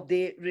of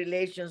the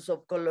relations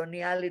of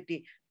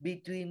coloniality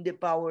between the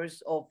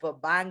powers of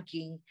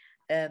banking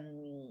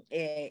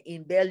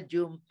in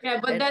Belgium. Yeah,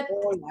 but that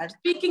Poland.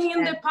 Speaking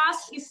in the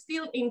past is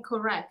still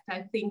incorrect,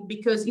 I think,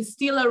 because it's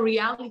still a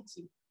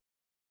reality.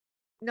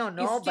 No,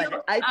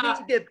 but I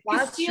think the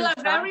past it's still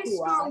a very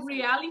strong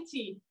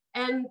reality,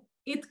 and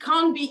it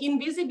can't be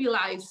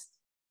invisibilized.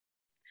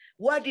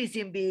 What is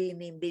being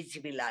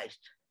invisibilized?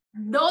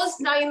 Those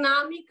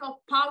dynamic of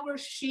power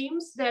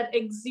schemes that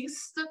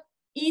exist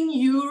in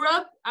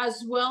Europe,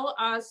 as well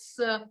as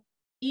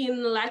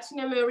in Latin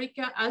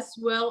America, as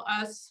well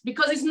as,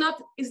 because it's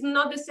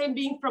not the same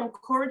being from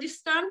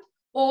Kurdistan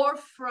or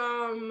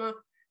from,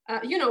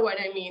 you know what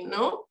I mean,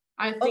 no?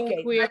 I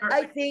think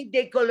I think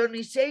the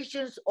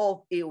colonizations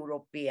of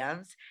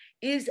Europeans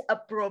is a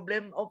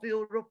problem of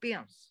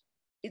Europeans.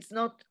 It's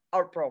not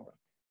our problem.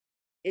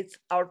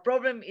 Our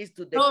problem is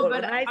to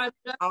decolonize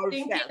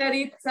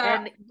ourselves.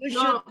 And you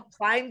should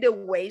find the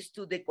ways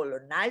to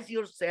decolonize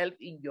yourself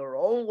in your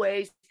own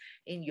ways,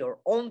 in your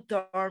own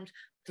terms,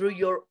 through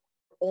your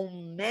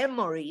own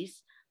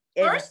memories.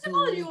 First of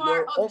all, you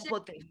are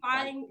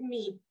objectifying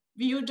me.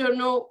 You don't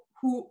know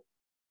who,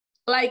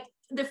 like,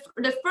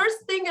 the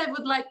first thing I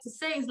would like to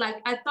say is,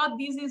 like, I thought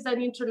this is an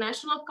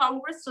international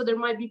congress, so there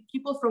might be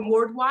people from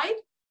worldwide.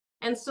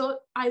 And so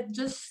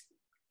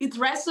it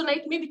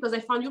resonated me because I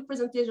found your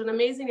presentation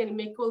amazing and it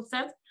made all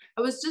sense.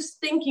 I was just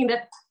thinking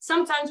that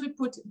sometimes we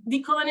put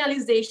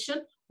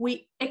decolonialization,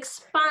 we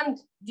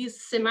expand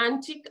this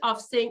semantic of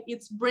saying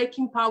it's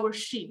breaking power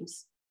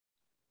schemes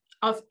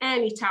of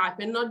any type,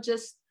 and not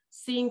just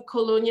seeing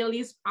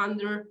colonialism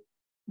under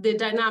the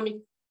dynamic,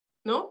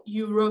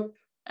 Europe,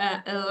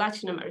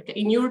 Latin America.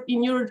 In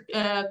your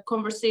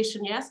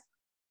conversation, yes,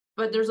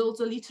 but there's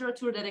also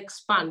literature that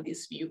expand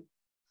this view.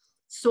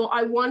 So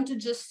I wanted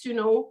just to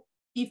know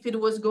if it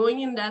was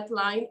going in that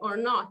line or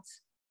not.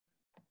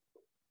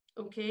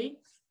 Okay,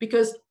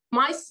 because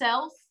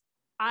myself,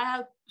 I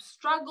have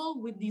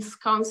struggled with these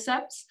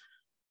concepts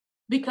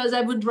because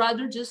I would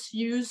rather just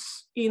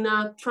use in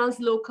a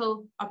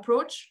translocal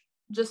approach,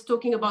 just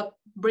talking about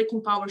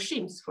breaking power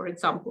schemes, for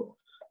example.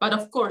 But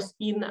of course,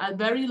 in a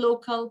very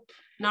local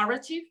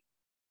narrative,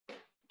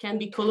 can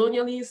be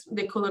colonialism,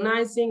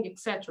 decolonizing,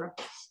 etc.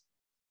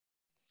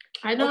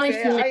 I don't know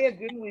if I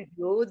agree with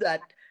you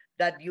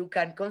that you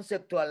can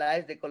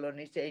conceptualize the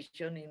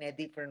colonization in a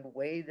different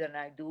way than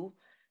I do.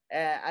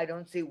 I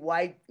don't see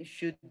why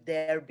should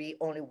there be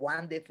only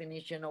one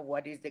definition of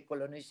what is the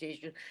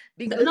colonization,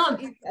 because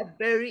it's a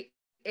very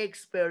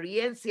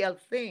experiential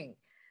thing.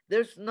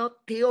 There's no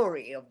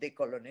theory of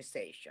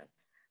decolonization.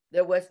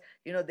 There was,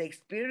 the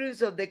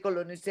experience of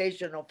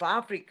decolonization of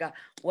Africa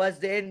was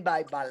then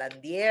by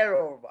Balandier,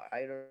 or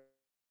I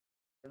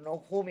don't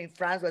know whom in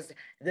France, was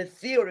the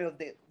theory of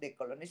the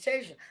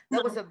decolonization.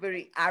 That was a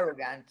very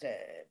arrogant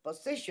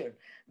position,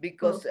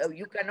 because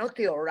you cannot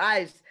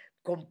theorize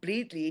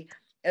completely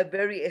a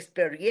very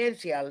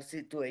experiential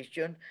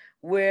situation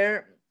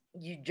where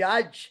you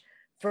judge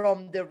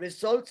from the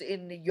results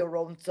in your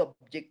own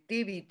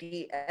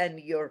subjectivity and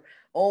your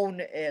own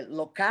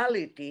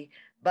locality,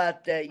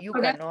 but you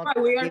cannot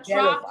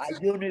develop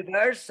a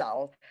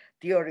universal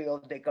theory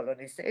of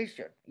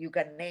decolonization. You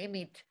can name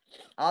it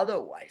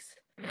otherwise.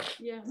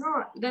 Yeah,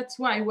 no, that's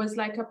why it was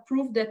like a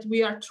proof that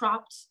we are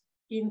trapped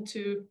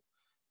into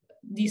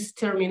these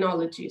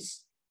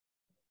terminologies.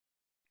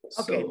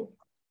 Okay. So,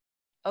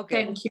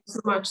 okay. Thank you so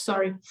much.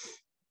 Sorry.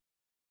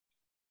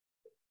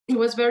 It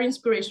was very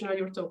inspirational,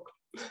 your talk.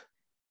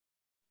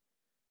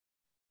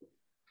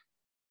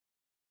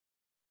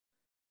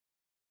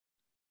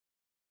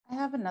 I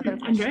have another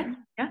question. Andrea?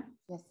 Yeah.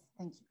 Yes,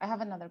 thank you. I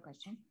have another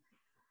question.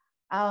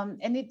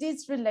 And it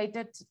is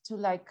related to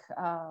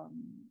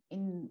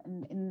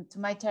to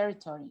my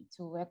territory,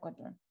 to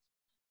Ecuador.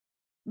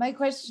 My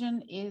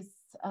question is,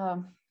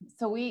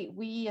 so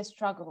we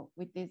struggle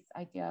with this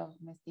idea of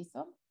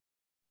mestizo,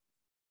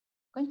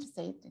 going to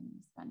say it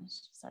in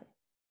Spanish, sorry,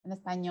 en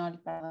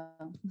español,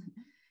 perdón.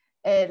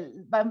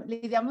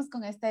 Lidiamos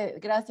con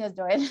gracias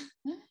Joel,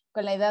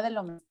 con la idea de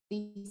lo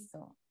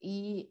mestizo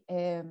y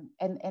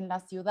en la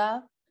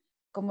ciudad,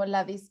 como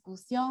la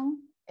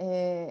discusión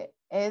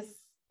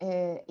es,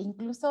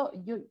 incluso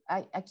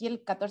aquí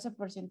el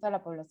 14% de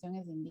la población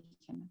es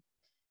indígena.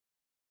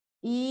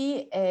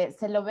 Y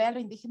se lo ve a lo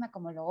indígena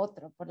como lo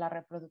otro, por la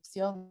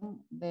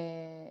reproducción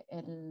de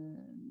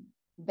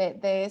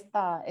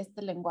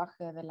este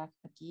lenguaje de la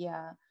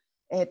jerarquía,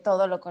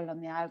 todo lo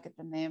colonial que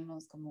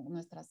tenemos, como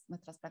nuestras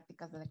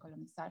prácticas de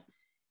decolonizar.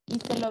 Y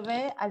se lo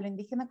ve a lo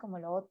indígena como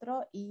lo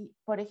otro. Y,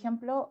 por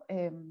ejemplo,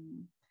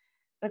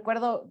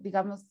 recuerdo,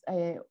 digamos,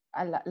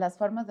 las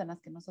formas en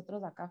las que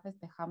nosotros acá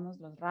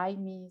festejamos los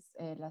raimis,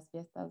 las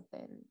fiestas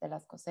de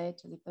las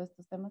cosechas y todos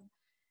estos temas,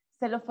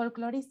 se lo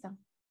folcloriza.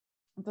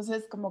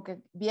 Entonces, como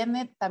que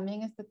viene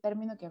también este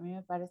término que a mí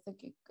me parece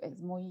que es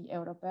muy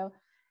europeo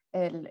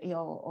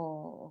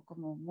o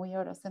como muy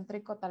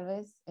eurocéntrico, tal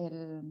vez,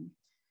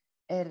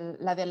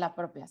 la de la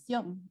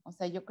apropiación. O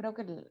sea, yo creo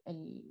que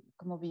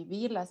como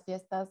vivir las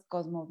fiestas,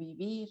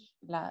 cosmovivir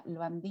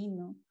lo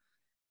andino,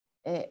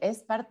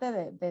 es parte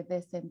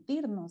de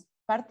sentirnos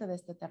parte de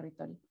este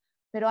territorio.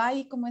 Pero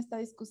hay como esta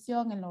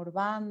discusión en lo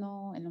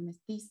urbano, en lo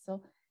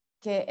mestizo,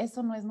 que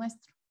eso no es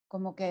nuestro,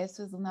 como que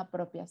eso es una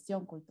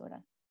apropiación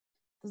cultural.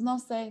 Entonces no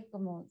sé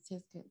cómo, si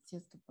es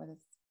que puedes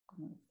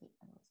como decir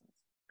algo sobre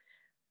eso.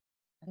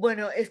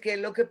 Bueno, es que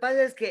lo que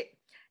pasa es que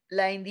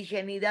la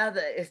indigenidad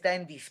está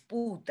en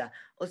disputa,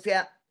 o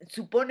sea,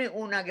 supone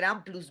una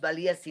gran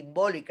plusvalía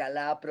simbólica.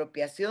 La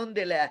apropiación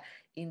de la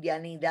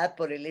indianidad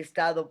por el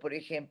Estado, por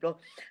ejemplo,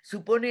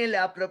 supone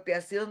la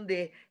apropiación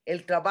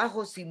del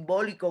trabajo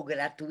simbólico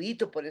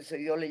gratuito, por eso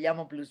yo le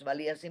llamo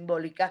plusvalía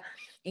simbólica,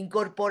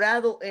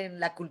 incorporado en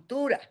la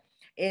cultura,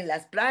 en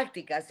las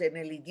prácticas, en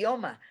el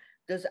idioma.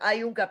 Entonces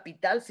hay un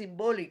capital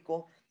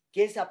simbólico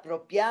que es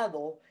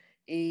apropiado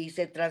y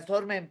se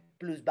transforma en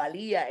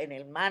plusvalía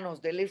en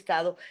manos del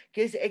Estado,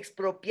 que es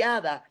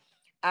expropiada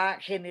a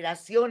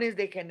generaciones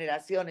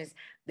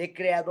de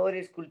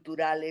creadores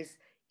culturales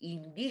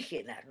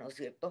indígenas, ¿no es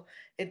cierto?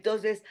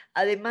 Entonces,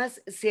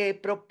 además se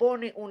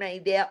propone una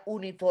idea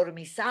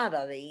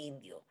uniformizada de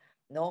indio,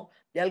 ¿no?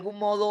 De algún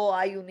modo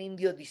hay un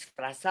indio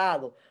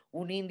disfrazado,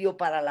 un indio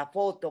para la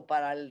foto,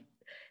 para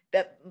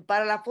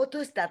la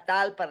foto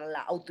estatal, para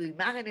la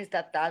autoimagen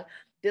estatal,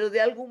 pero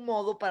de algún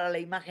modo para la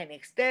imagen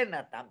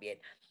externa también.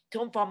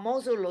 Son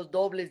famosos los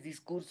dobles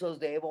discursos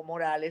de Evo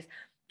Morales,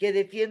 que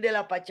defiende a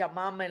la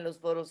Pachamama en los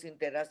foros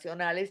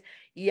internacionales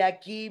y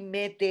aquí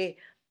mete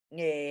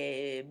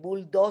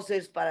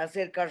bulldozers para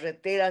hacer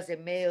carreteras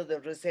en medio de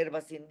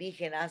reservas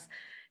indígenas,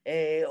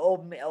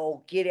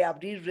 o quiere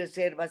abrir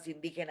reservas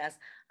indígenas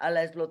a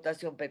la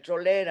explotación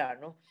petrolera,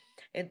 ¿no?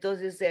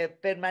 Entonces,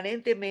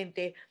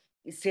 permanentemente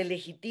se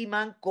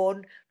legitiman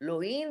con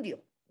lo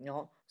indio, ¿no?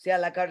 O sea,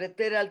 la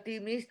carretera al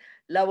Timis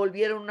la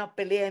volvieron una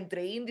pelea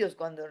entre indios,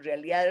 cuando en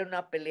realidad era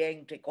una pelea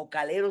entre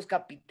cocaleros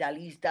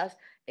capitalistas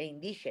e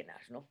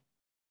indígenas, ¿no?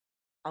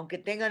 Aunque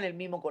tengan el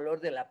mismo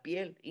color de la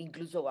piel,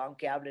 incluso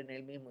aunque hablen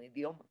el mismo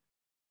idioma.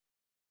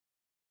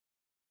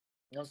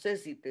 No sé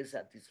si te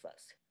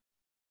satisface.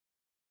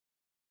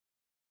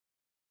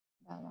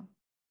 Nada,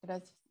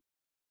 gracias.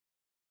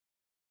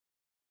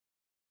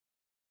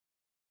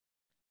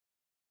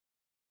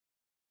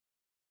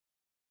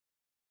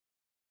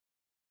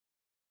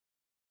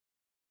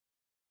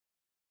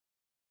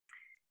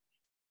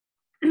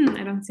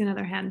 I don't see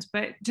another hand,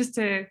 but just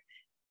to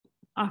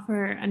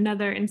offer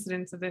another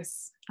incidence of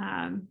this,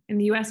 in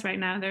the US right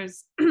now,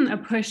 there's a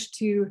push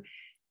to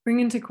bring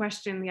into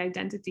question the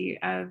identity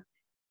of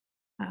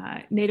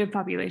Native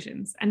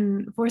populations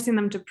and forcing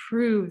them to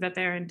prove that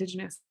they're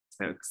indigenous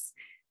folks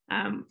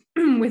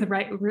with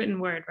written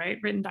word, right?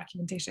 Written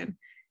documentation.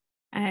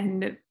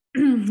 And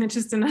it's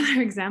just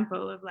another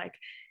example of like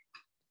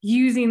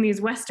using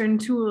these Western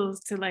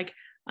tools to like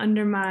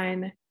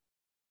undermine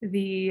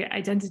the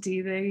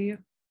identity,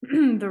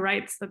 the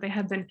rights that they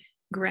have been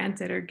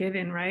granted or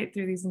given, right,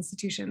 through these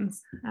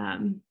institutions.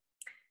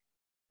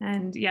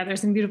 And yeah,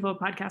 there's some beautiful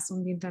podcasts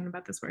being done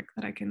about this work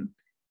that I can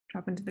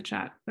drop into the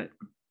chat, but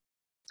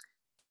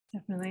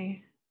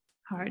definitely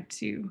hard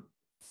to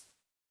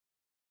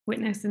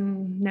witness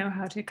and know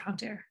how to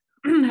counter,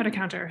 how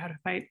to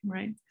fight,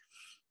 right?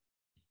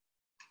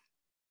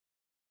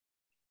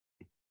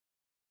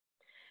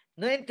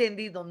 No he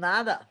entendido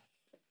nada.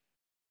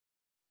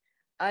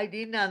 I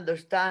didn't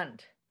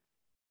understand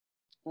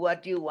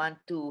what you want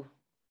to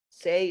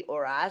say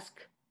or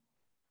ask.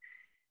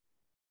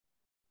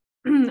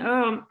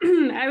 Oh,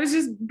 I was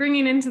just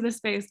bringing into the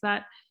space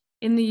that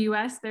in the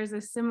US, there's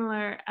a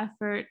similar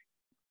effort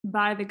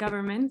by the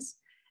government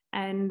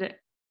and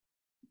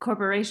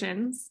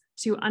corporations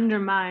to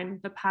undermine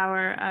the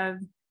power of,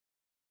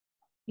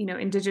 you know,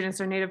 indigenous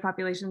or native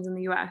populations in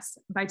the US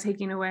by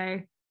taking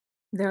away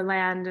their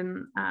land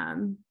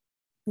and,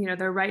 you know,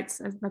 their rights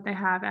that they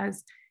have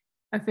as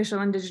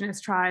official indigenous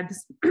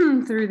tribes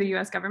through the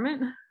US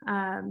government.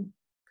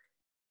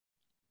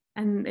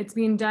 And it's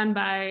being done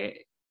by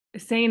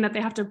saying that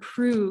they have to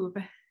prove,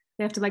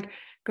 they have to like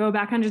go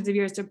back hundreds of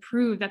years to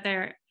prove that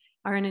they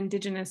are an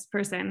indigenous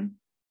person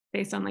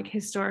based on like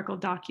historical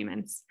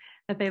documents,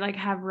 that they like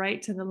have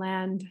right to the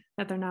land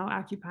that they're now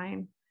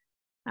occupying.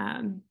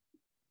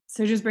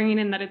 So just bringing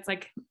in that it's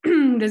like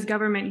this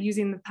government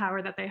using the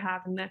power that they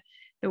have and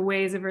the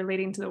ways of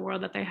relating to the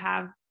world that they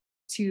have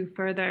to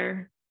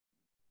further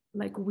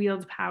like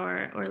wield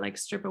power or like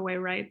strip away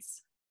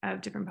rights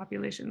of different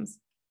populations.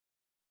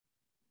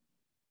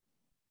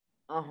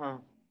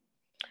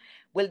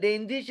 Well, the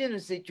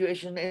indigenous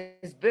situation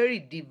is very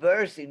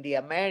diverse in the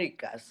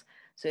Americas.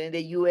 So in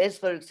the US,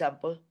 for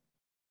example,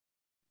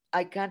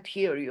 I can't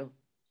hear you.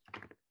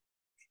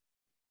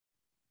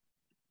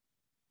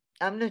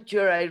 I'm not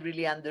sure I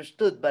really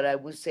understood, but I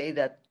would say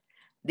that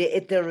the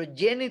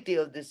heterogeneity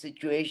of the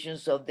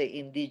situations of the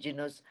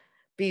indigenous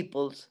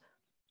peoples.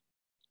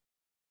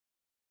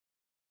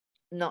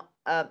 No,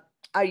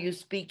 are you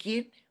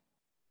speaking?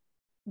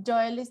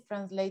 Joel is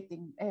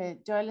translating.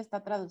 Joel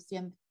está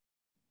traduciendo.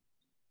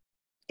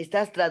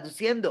 ¿Estás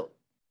traduciendo?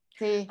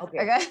 Sí.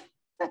 Okay.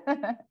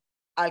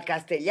 Al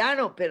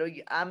castellano, pero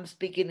I'm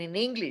speaking in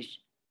English.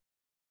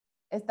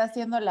 Está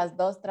haciendo las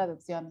dos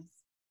traducciones.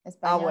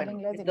 Español,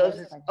 inglés,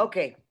 entonces, español.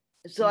 Okay,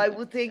 so I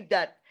would think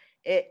that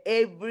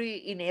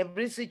in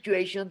every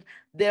situation,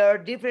 there are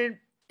different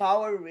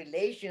power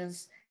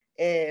relations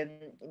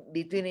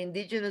between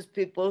indigenous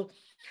people,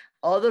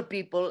 other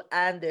people,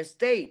 and the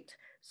state.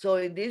 So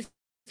in this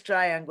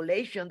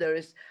triangulation, there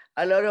is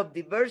a lot of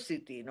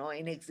diversity. You know,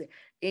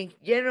 in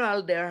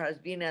general, there has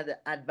been an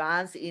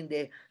advance in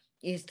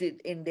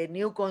the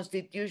new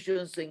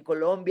constitutions in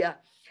Colombia,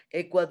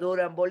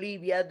 Ecuador, and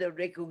Bolivia, the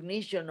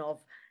recognition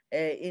of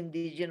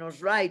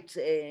indigenous rights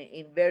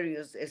in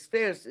various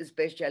spheres,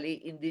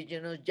 especially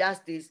indigenous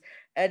justice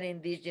and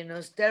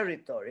indigenous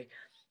territory,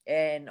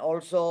 and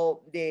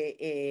also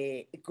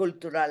the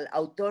cultural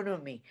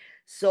autonomy.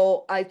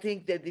 So I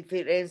think the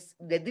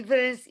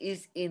difference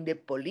is in the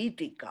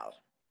political,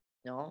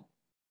 no?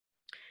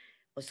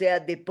 O sea,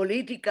 the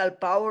political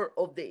power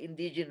of the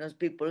indigenous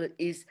people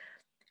is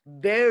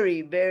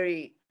very,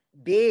 very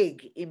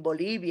big in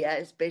Bolivia,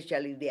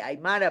 especially the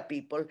Aymara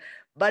people,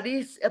 but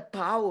it's a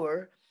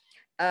power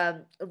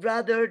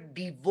rather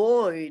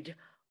devoid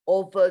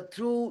of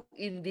true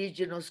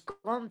indigenous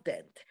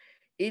content.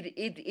 It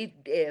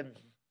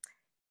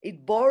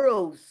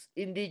borrows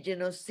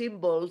indigenous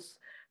symbols,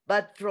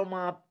 but from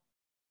a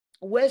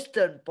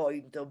Western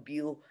point of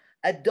view,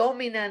 a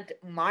dominant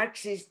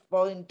Marxist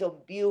point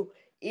of view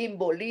in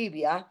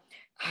Bolivia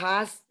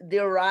has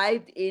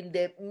derived in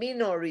the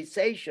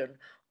minorization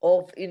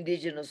of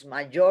indigenous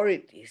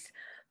majorities.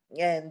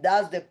 And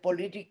thus the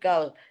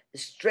political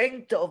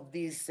strength of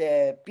these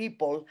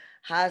people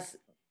has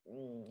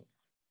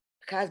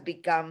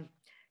become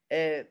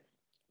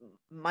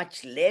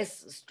much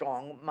less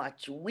strong,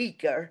 much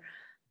weaker.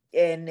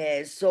 And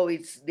so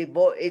it's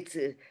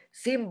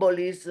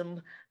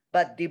symbolism,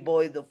 but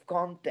devoid of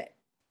content.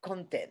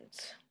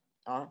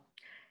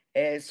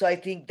 So I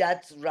think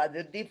that's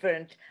rather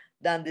different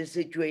than the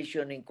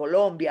situation in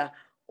Colombia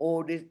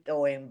or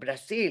in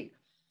Brazil.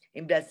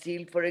 In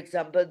Brazil, for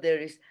example, there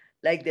is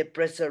like the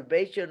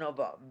preservation of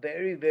a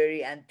very,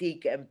 very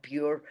antique and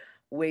pure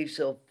ways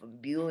of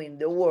viewing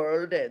the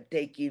world,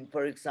 taking,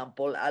 for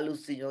example,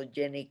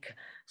 hallucinogenic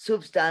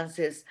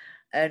substances,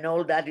 and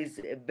all that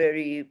is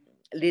very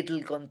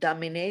little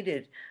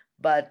contaminated.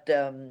 But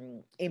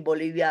in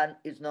Bolivia,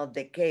 it's not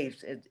the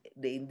case.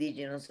 The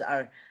indigenous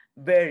are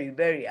very,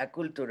 very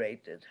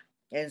acculturated.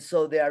 And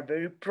so they are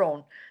very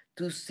prone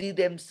to see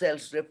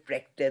themselves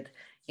reflected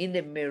in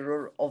the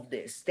mirror of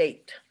the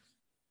state.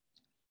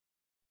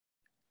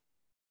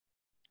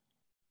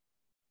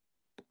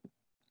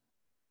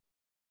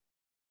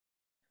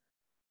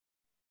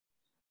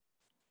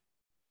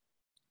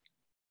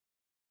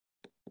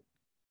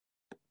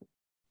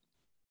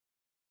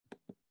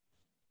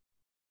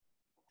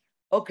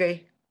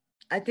 Okay,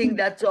 I think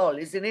that's all,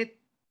 isn't it?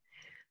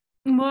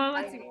 Well,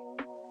 let's see.